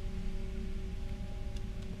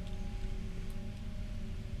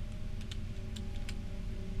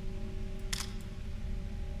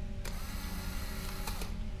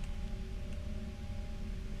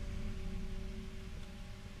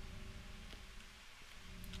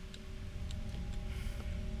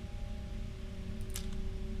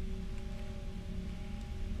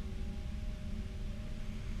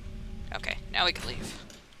 Okay, now we can leave.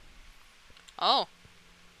 Oh.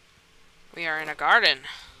 We are in a garden.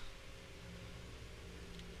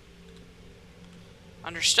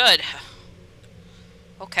 Understood.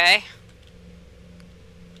 Okay.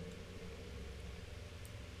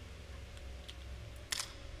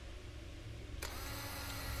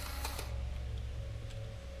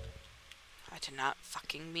 I did not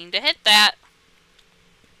fucking mean to hit that.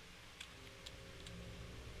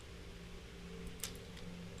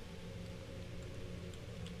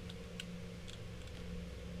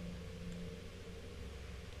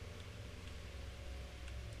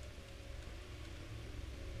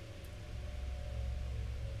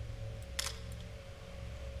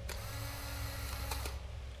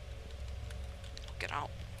 Get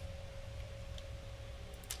out.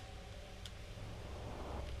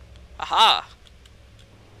 Aha!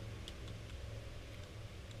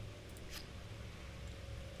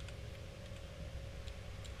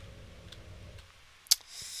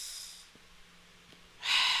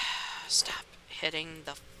 Stop hitting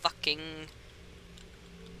the fucking...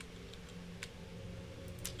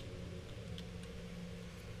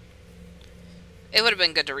 It would have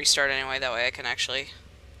been good to restart anyway, that way I can actually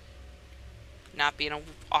not be in an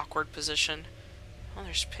awkward position. Oh,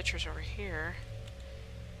 there's pictures over here.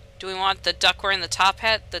 Do we want the duck wearing the top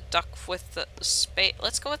hat? The duck with the spade?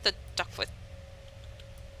 Let's go with the duck with...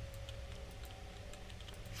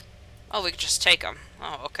 Oh, we could just take them.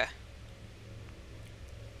 Oh, okay.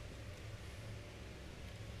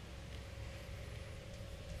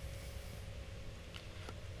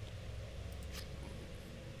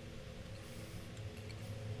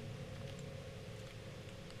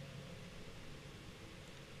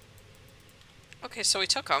 Okay, so we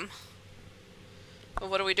took them. But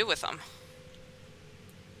what do we do with them?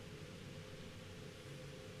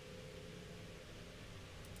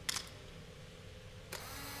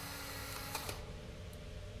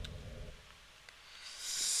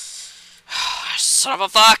 Son of a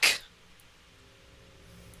fuck!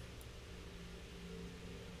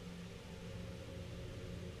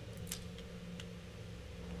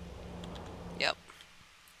 Yep.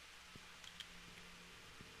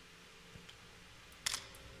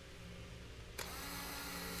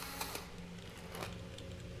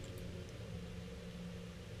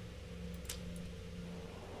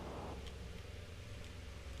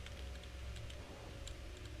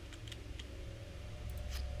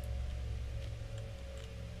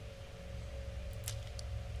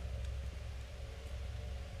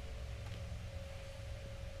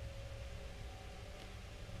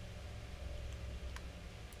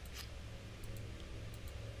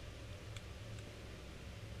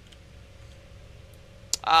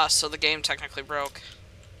 Ah, so the game technically broke.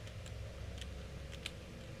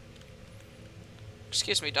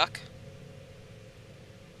 Excuse me, duck.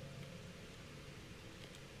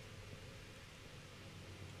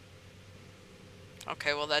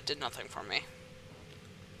 Okay, well that did nothing for me.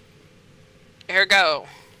 Here we go.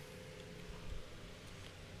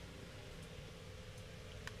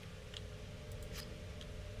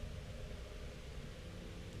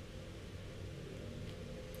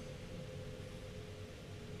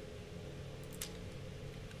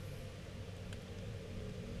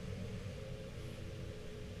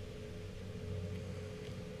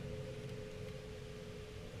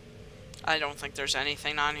 I don't think there's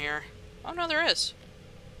anything on here. Oh no, there is.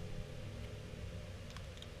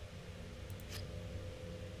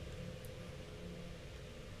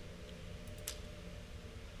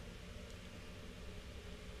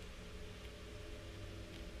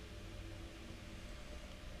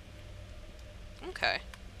 Okay.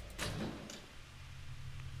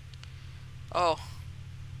 Oh.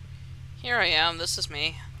 Here I am, this is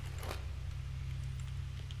me.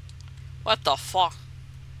 What the fuck?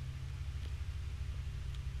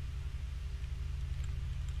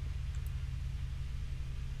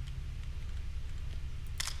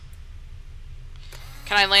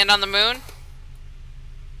 Can I land on the moon?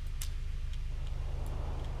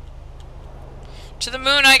 To the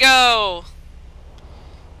moon I go!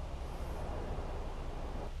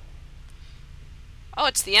 Oh,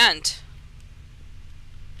 it's the end.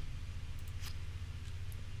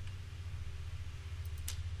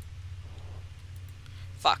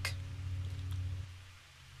 Fuck.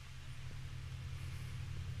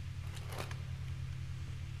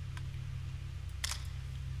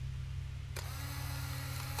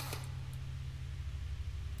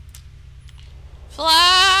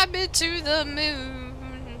 Fly me to the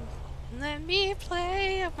moon, let me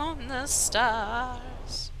play among the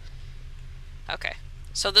stars. Okay,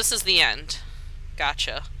 so this is the end.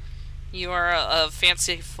 Gotcha. You are a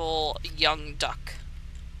fanciful young duck.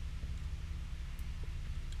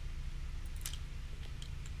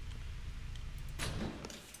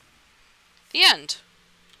 The end.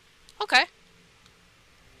 Okay.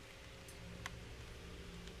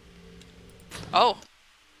 Oh.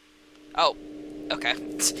 Oh. Okay.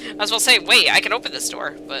 I was about to say, wait, I can open this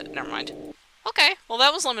door, but never mind. Okay. Well,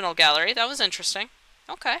 that was Liminal Gallery. That was interesting.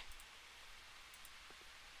 Okay.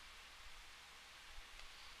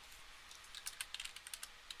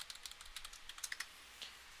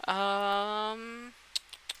 Um...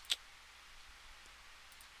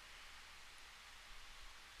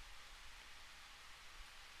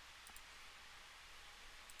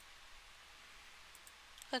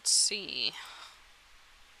 Let's see.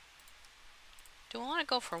 Do we want to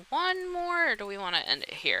go for one more, or do we want to end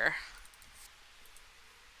it here?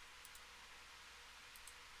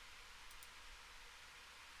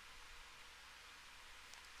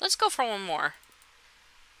 Let's go for one more.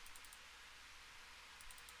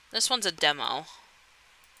 This one's a demo.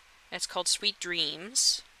 It's called Sweet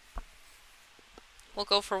Dreams. We'll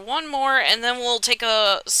go for one more, and then we'll take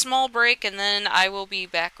a small break, and then I will be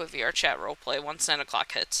back with VR Chat Roleplay once 9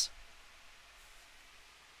 o'clock hits.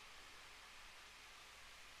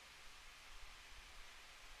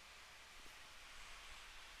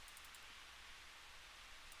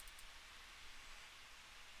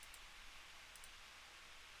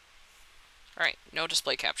 Alright, no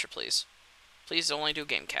display capture, please. Please only do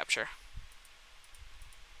game capture.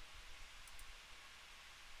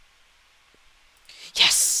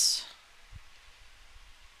 Yes!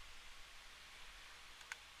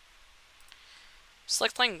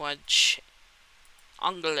 Select language.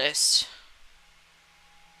 English.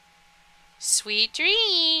 Sweet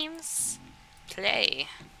dreams. Play.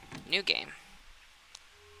 New game.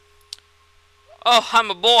 Oh,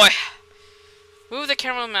 I'm a boy. Move the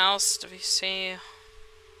camera and mouse to see.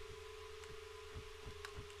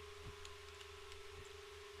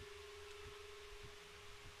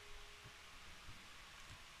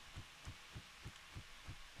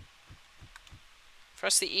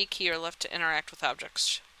 Press the E key or left to interact with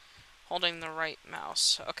objects. Holding the right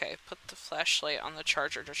mouse. Okay, put the flashlight on the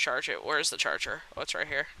charger to charge it. Where's the charger? Oh, it's right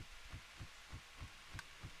here.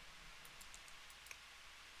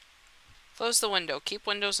 Close the window. Keep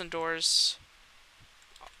windows and doors.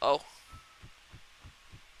 Oh.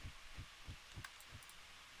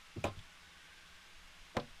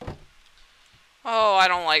 Oh, I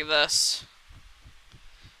don't like this.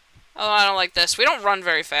 Oh, I don't like this. We don't run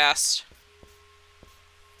very fast.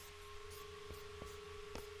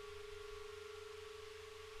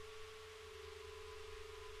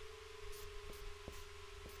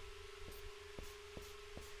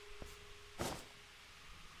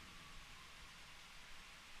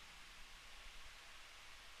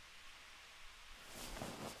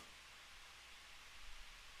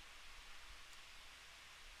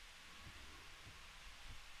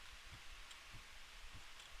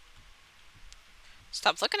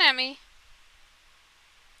 Stop looking at me.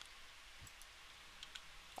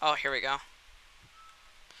 Oh, here we go.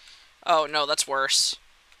 Oh, no, that's worse.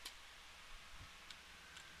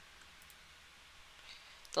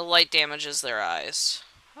 The light damages their eyes.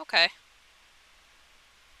 Okay.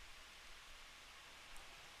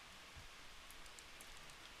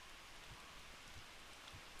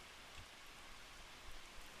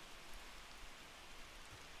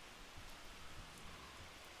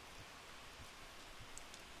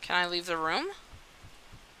 Can I leave the room?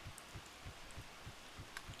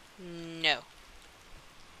 No.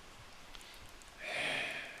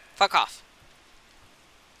 Fuck off.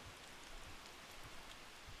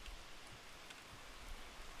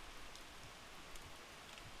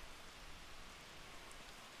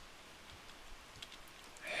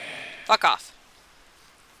 Fuck off.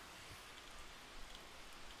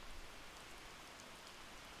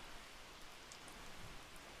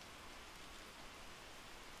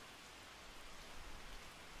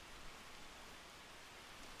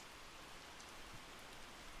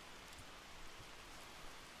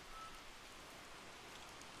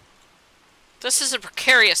 This is a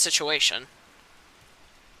precarious situation.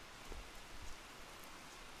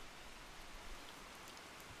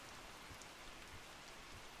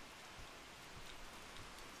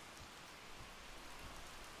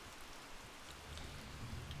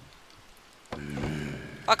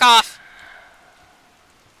 Fuck off.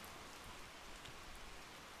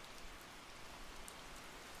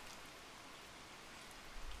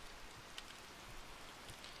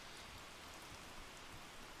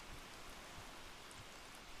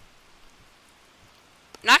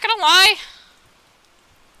 Not gonna lie,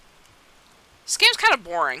 this game's kind of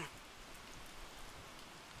boring.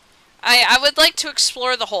 I would like to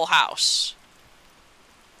explore the whole house.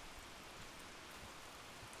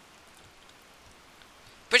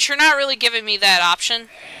 But you're not really giving me that option.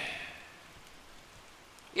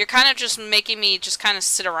 You're kind of just making me just kind of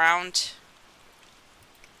sit around.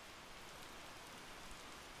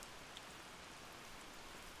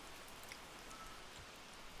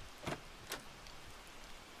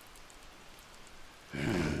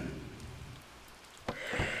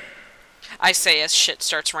 I say as shit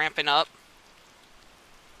starts ramping up.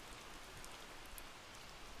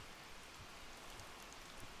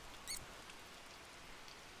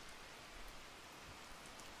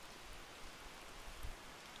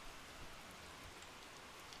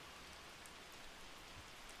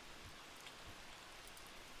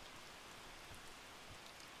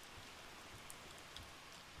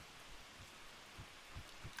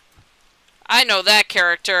 I know that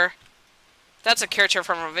character. That's a character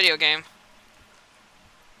from a video game.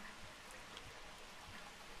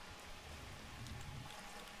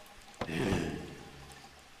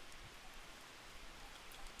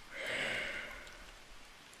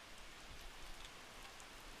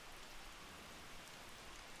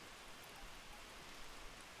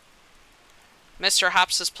 Mr.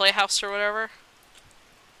 Hops' Playhouse or whatever.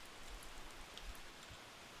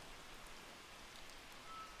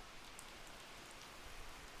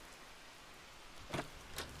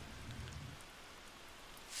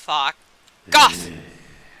 Fuck off!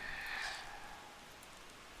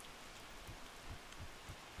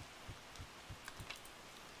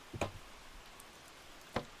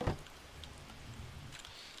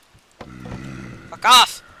 Fuck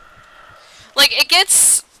off! Like,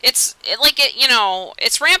 you know,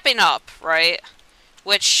 it's ramping up, right?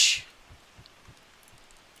 Which,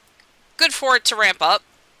 good for it to ramp up.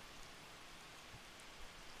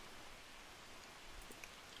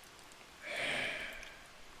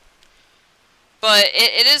 But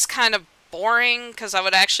it is kind of boring, because I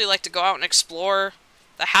would actually like to go out and explore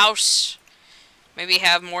the house. Maybe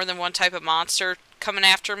have more than one type of monster coming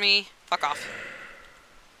after me. Fuck off.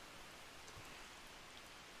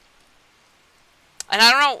 And I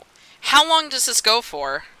don't know, how long does this go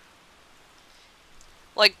for?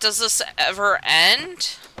 Like, does this ever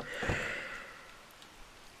end?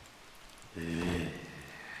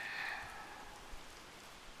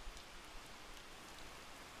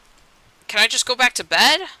 Can I just go back to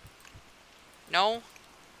bed? No?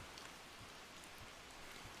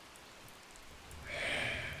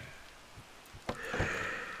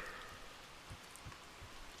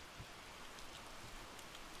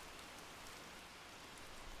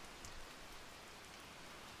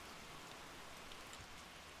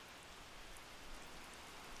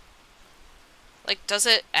 Like, does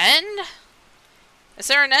it end? Is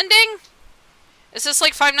there an ending? Is this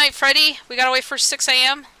like Five Nights at Freddy? We gotta wait for 6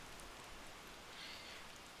 a.m.?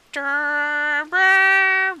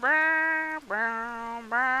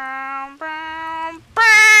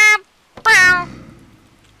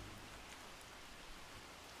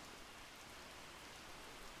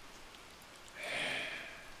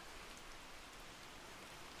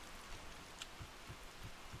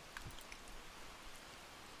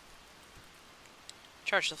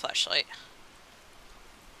 Charge the flashlight.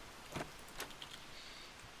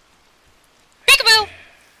 Peekaboo!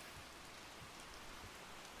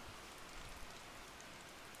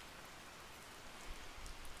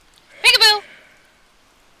 Peekaboo!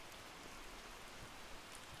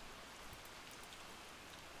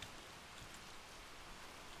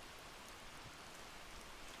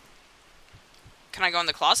 Can I go in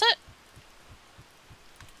the closet?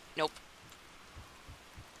 Nope.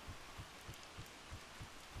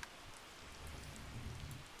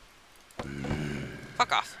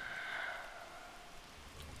 Fuck off.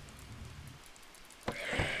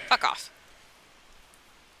 Fuck off.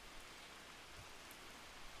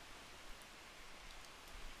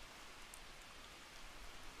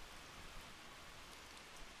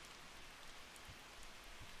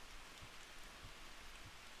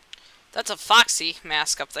 That's a Foxy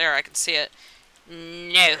mask up there. I can see it.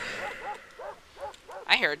 No.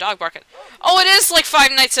 I hear a dog barking. Oh, it is like Five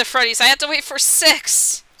Nights at Freddy's. I have to wait for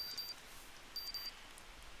 6.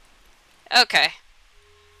 Okay.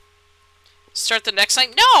 Start the next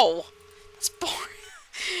night? No! That's boring.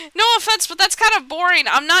 No offense, but that's kind of boring.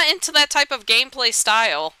 I'm not into that type of gameplay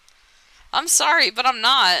style. I'm sorry, but I'm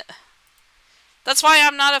not. That's why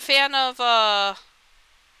I'm not a fan of,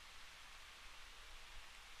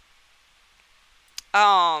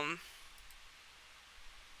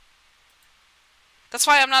 That's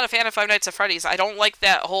why I'm not a fan of Five Nights at Freddy's. I don't like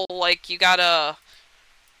that whole, like, you gotta,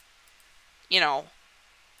 you know,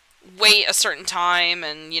 wait a certain time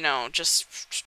and, you know, just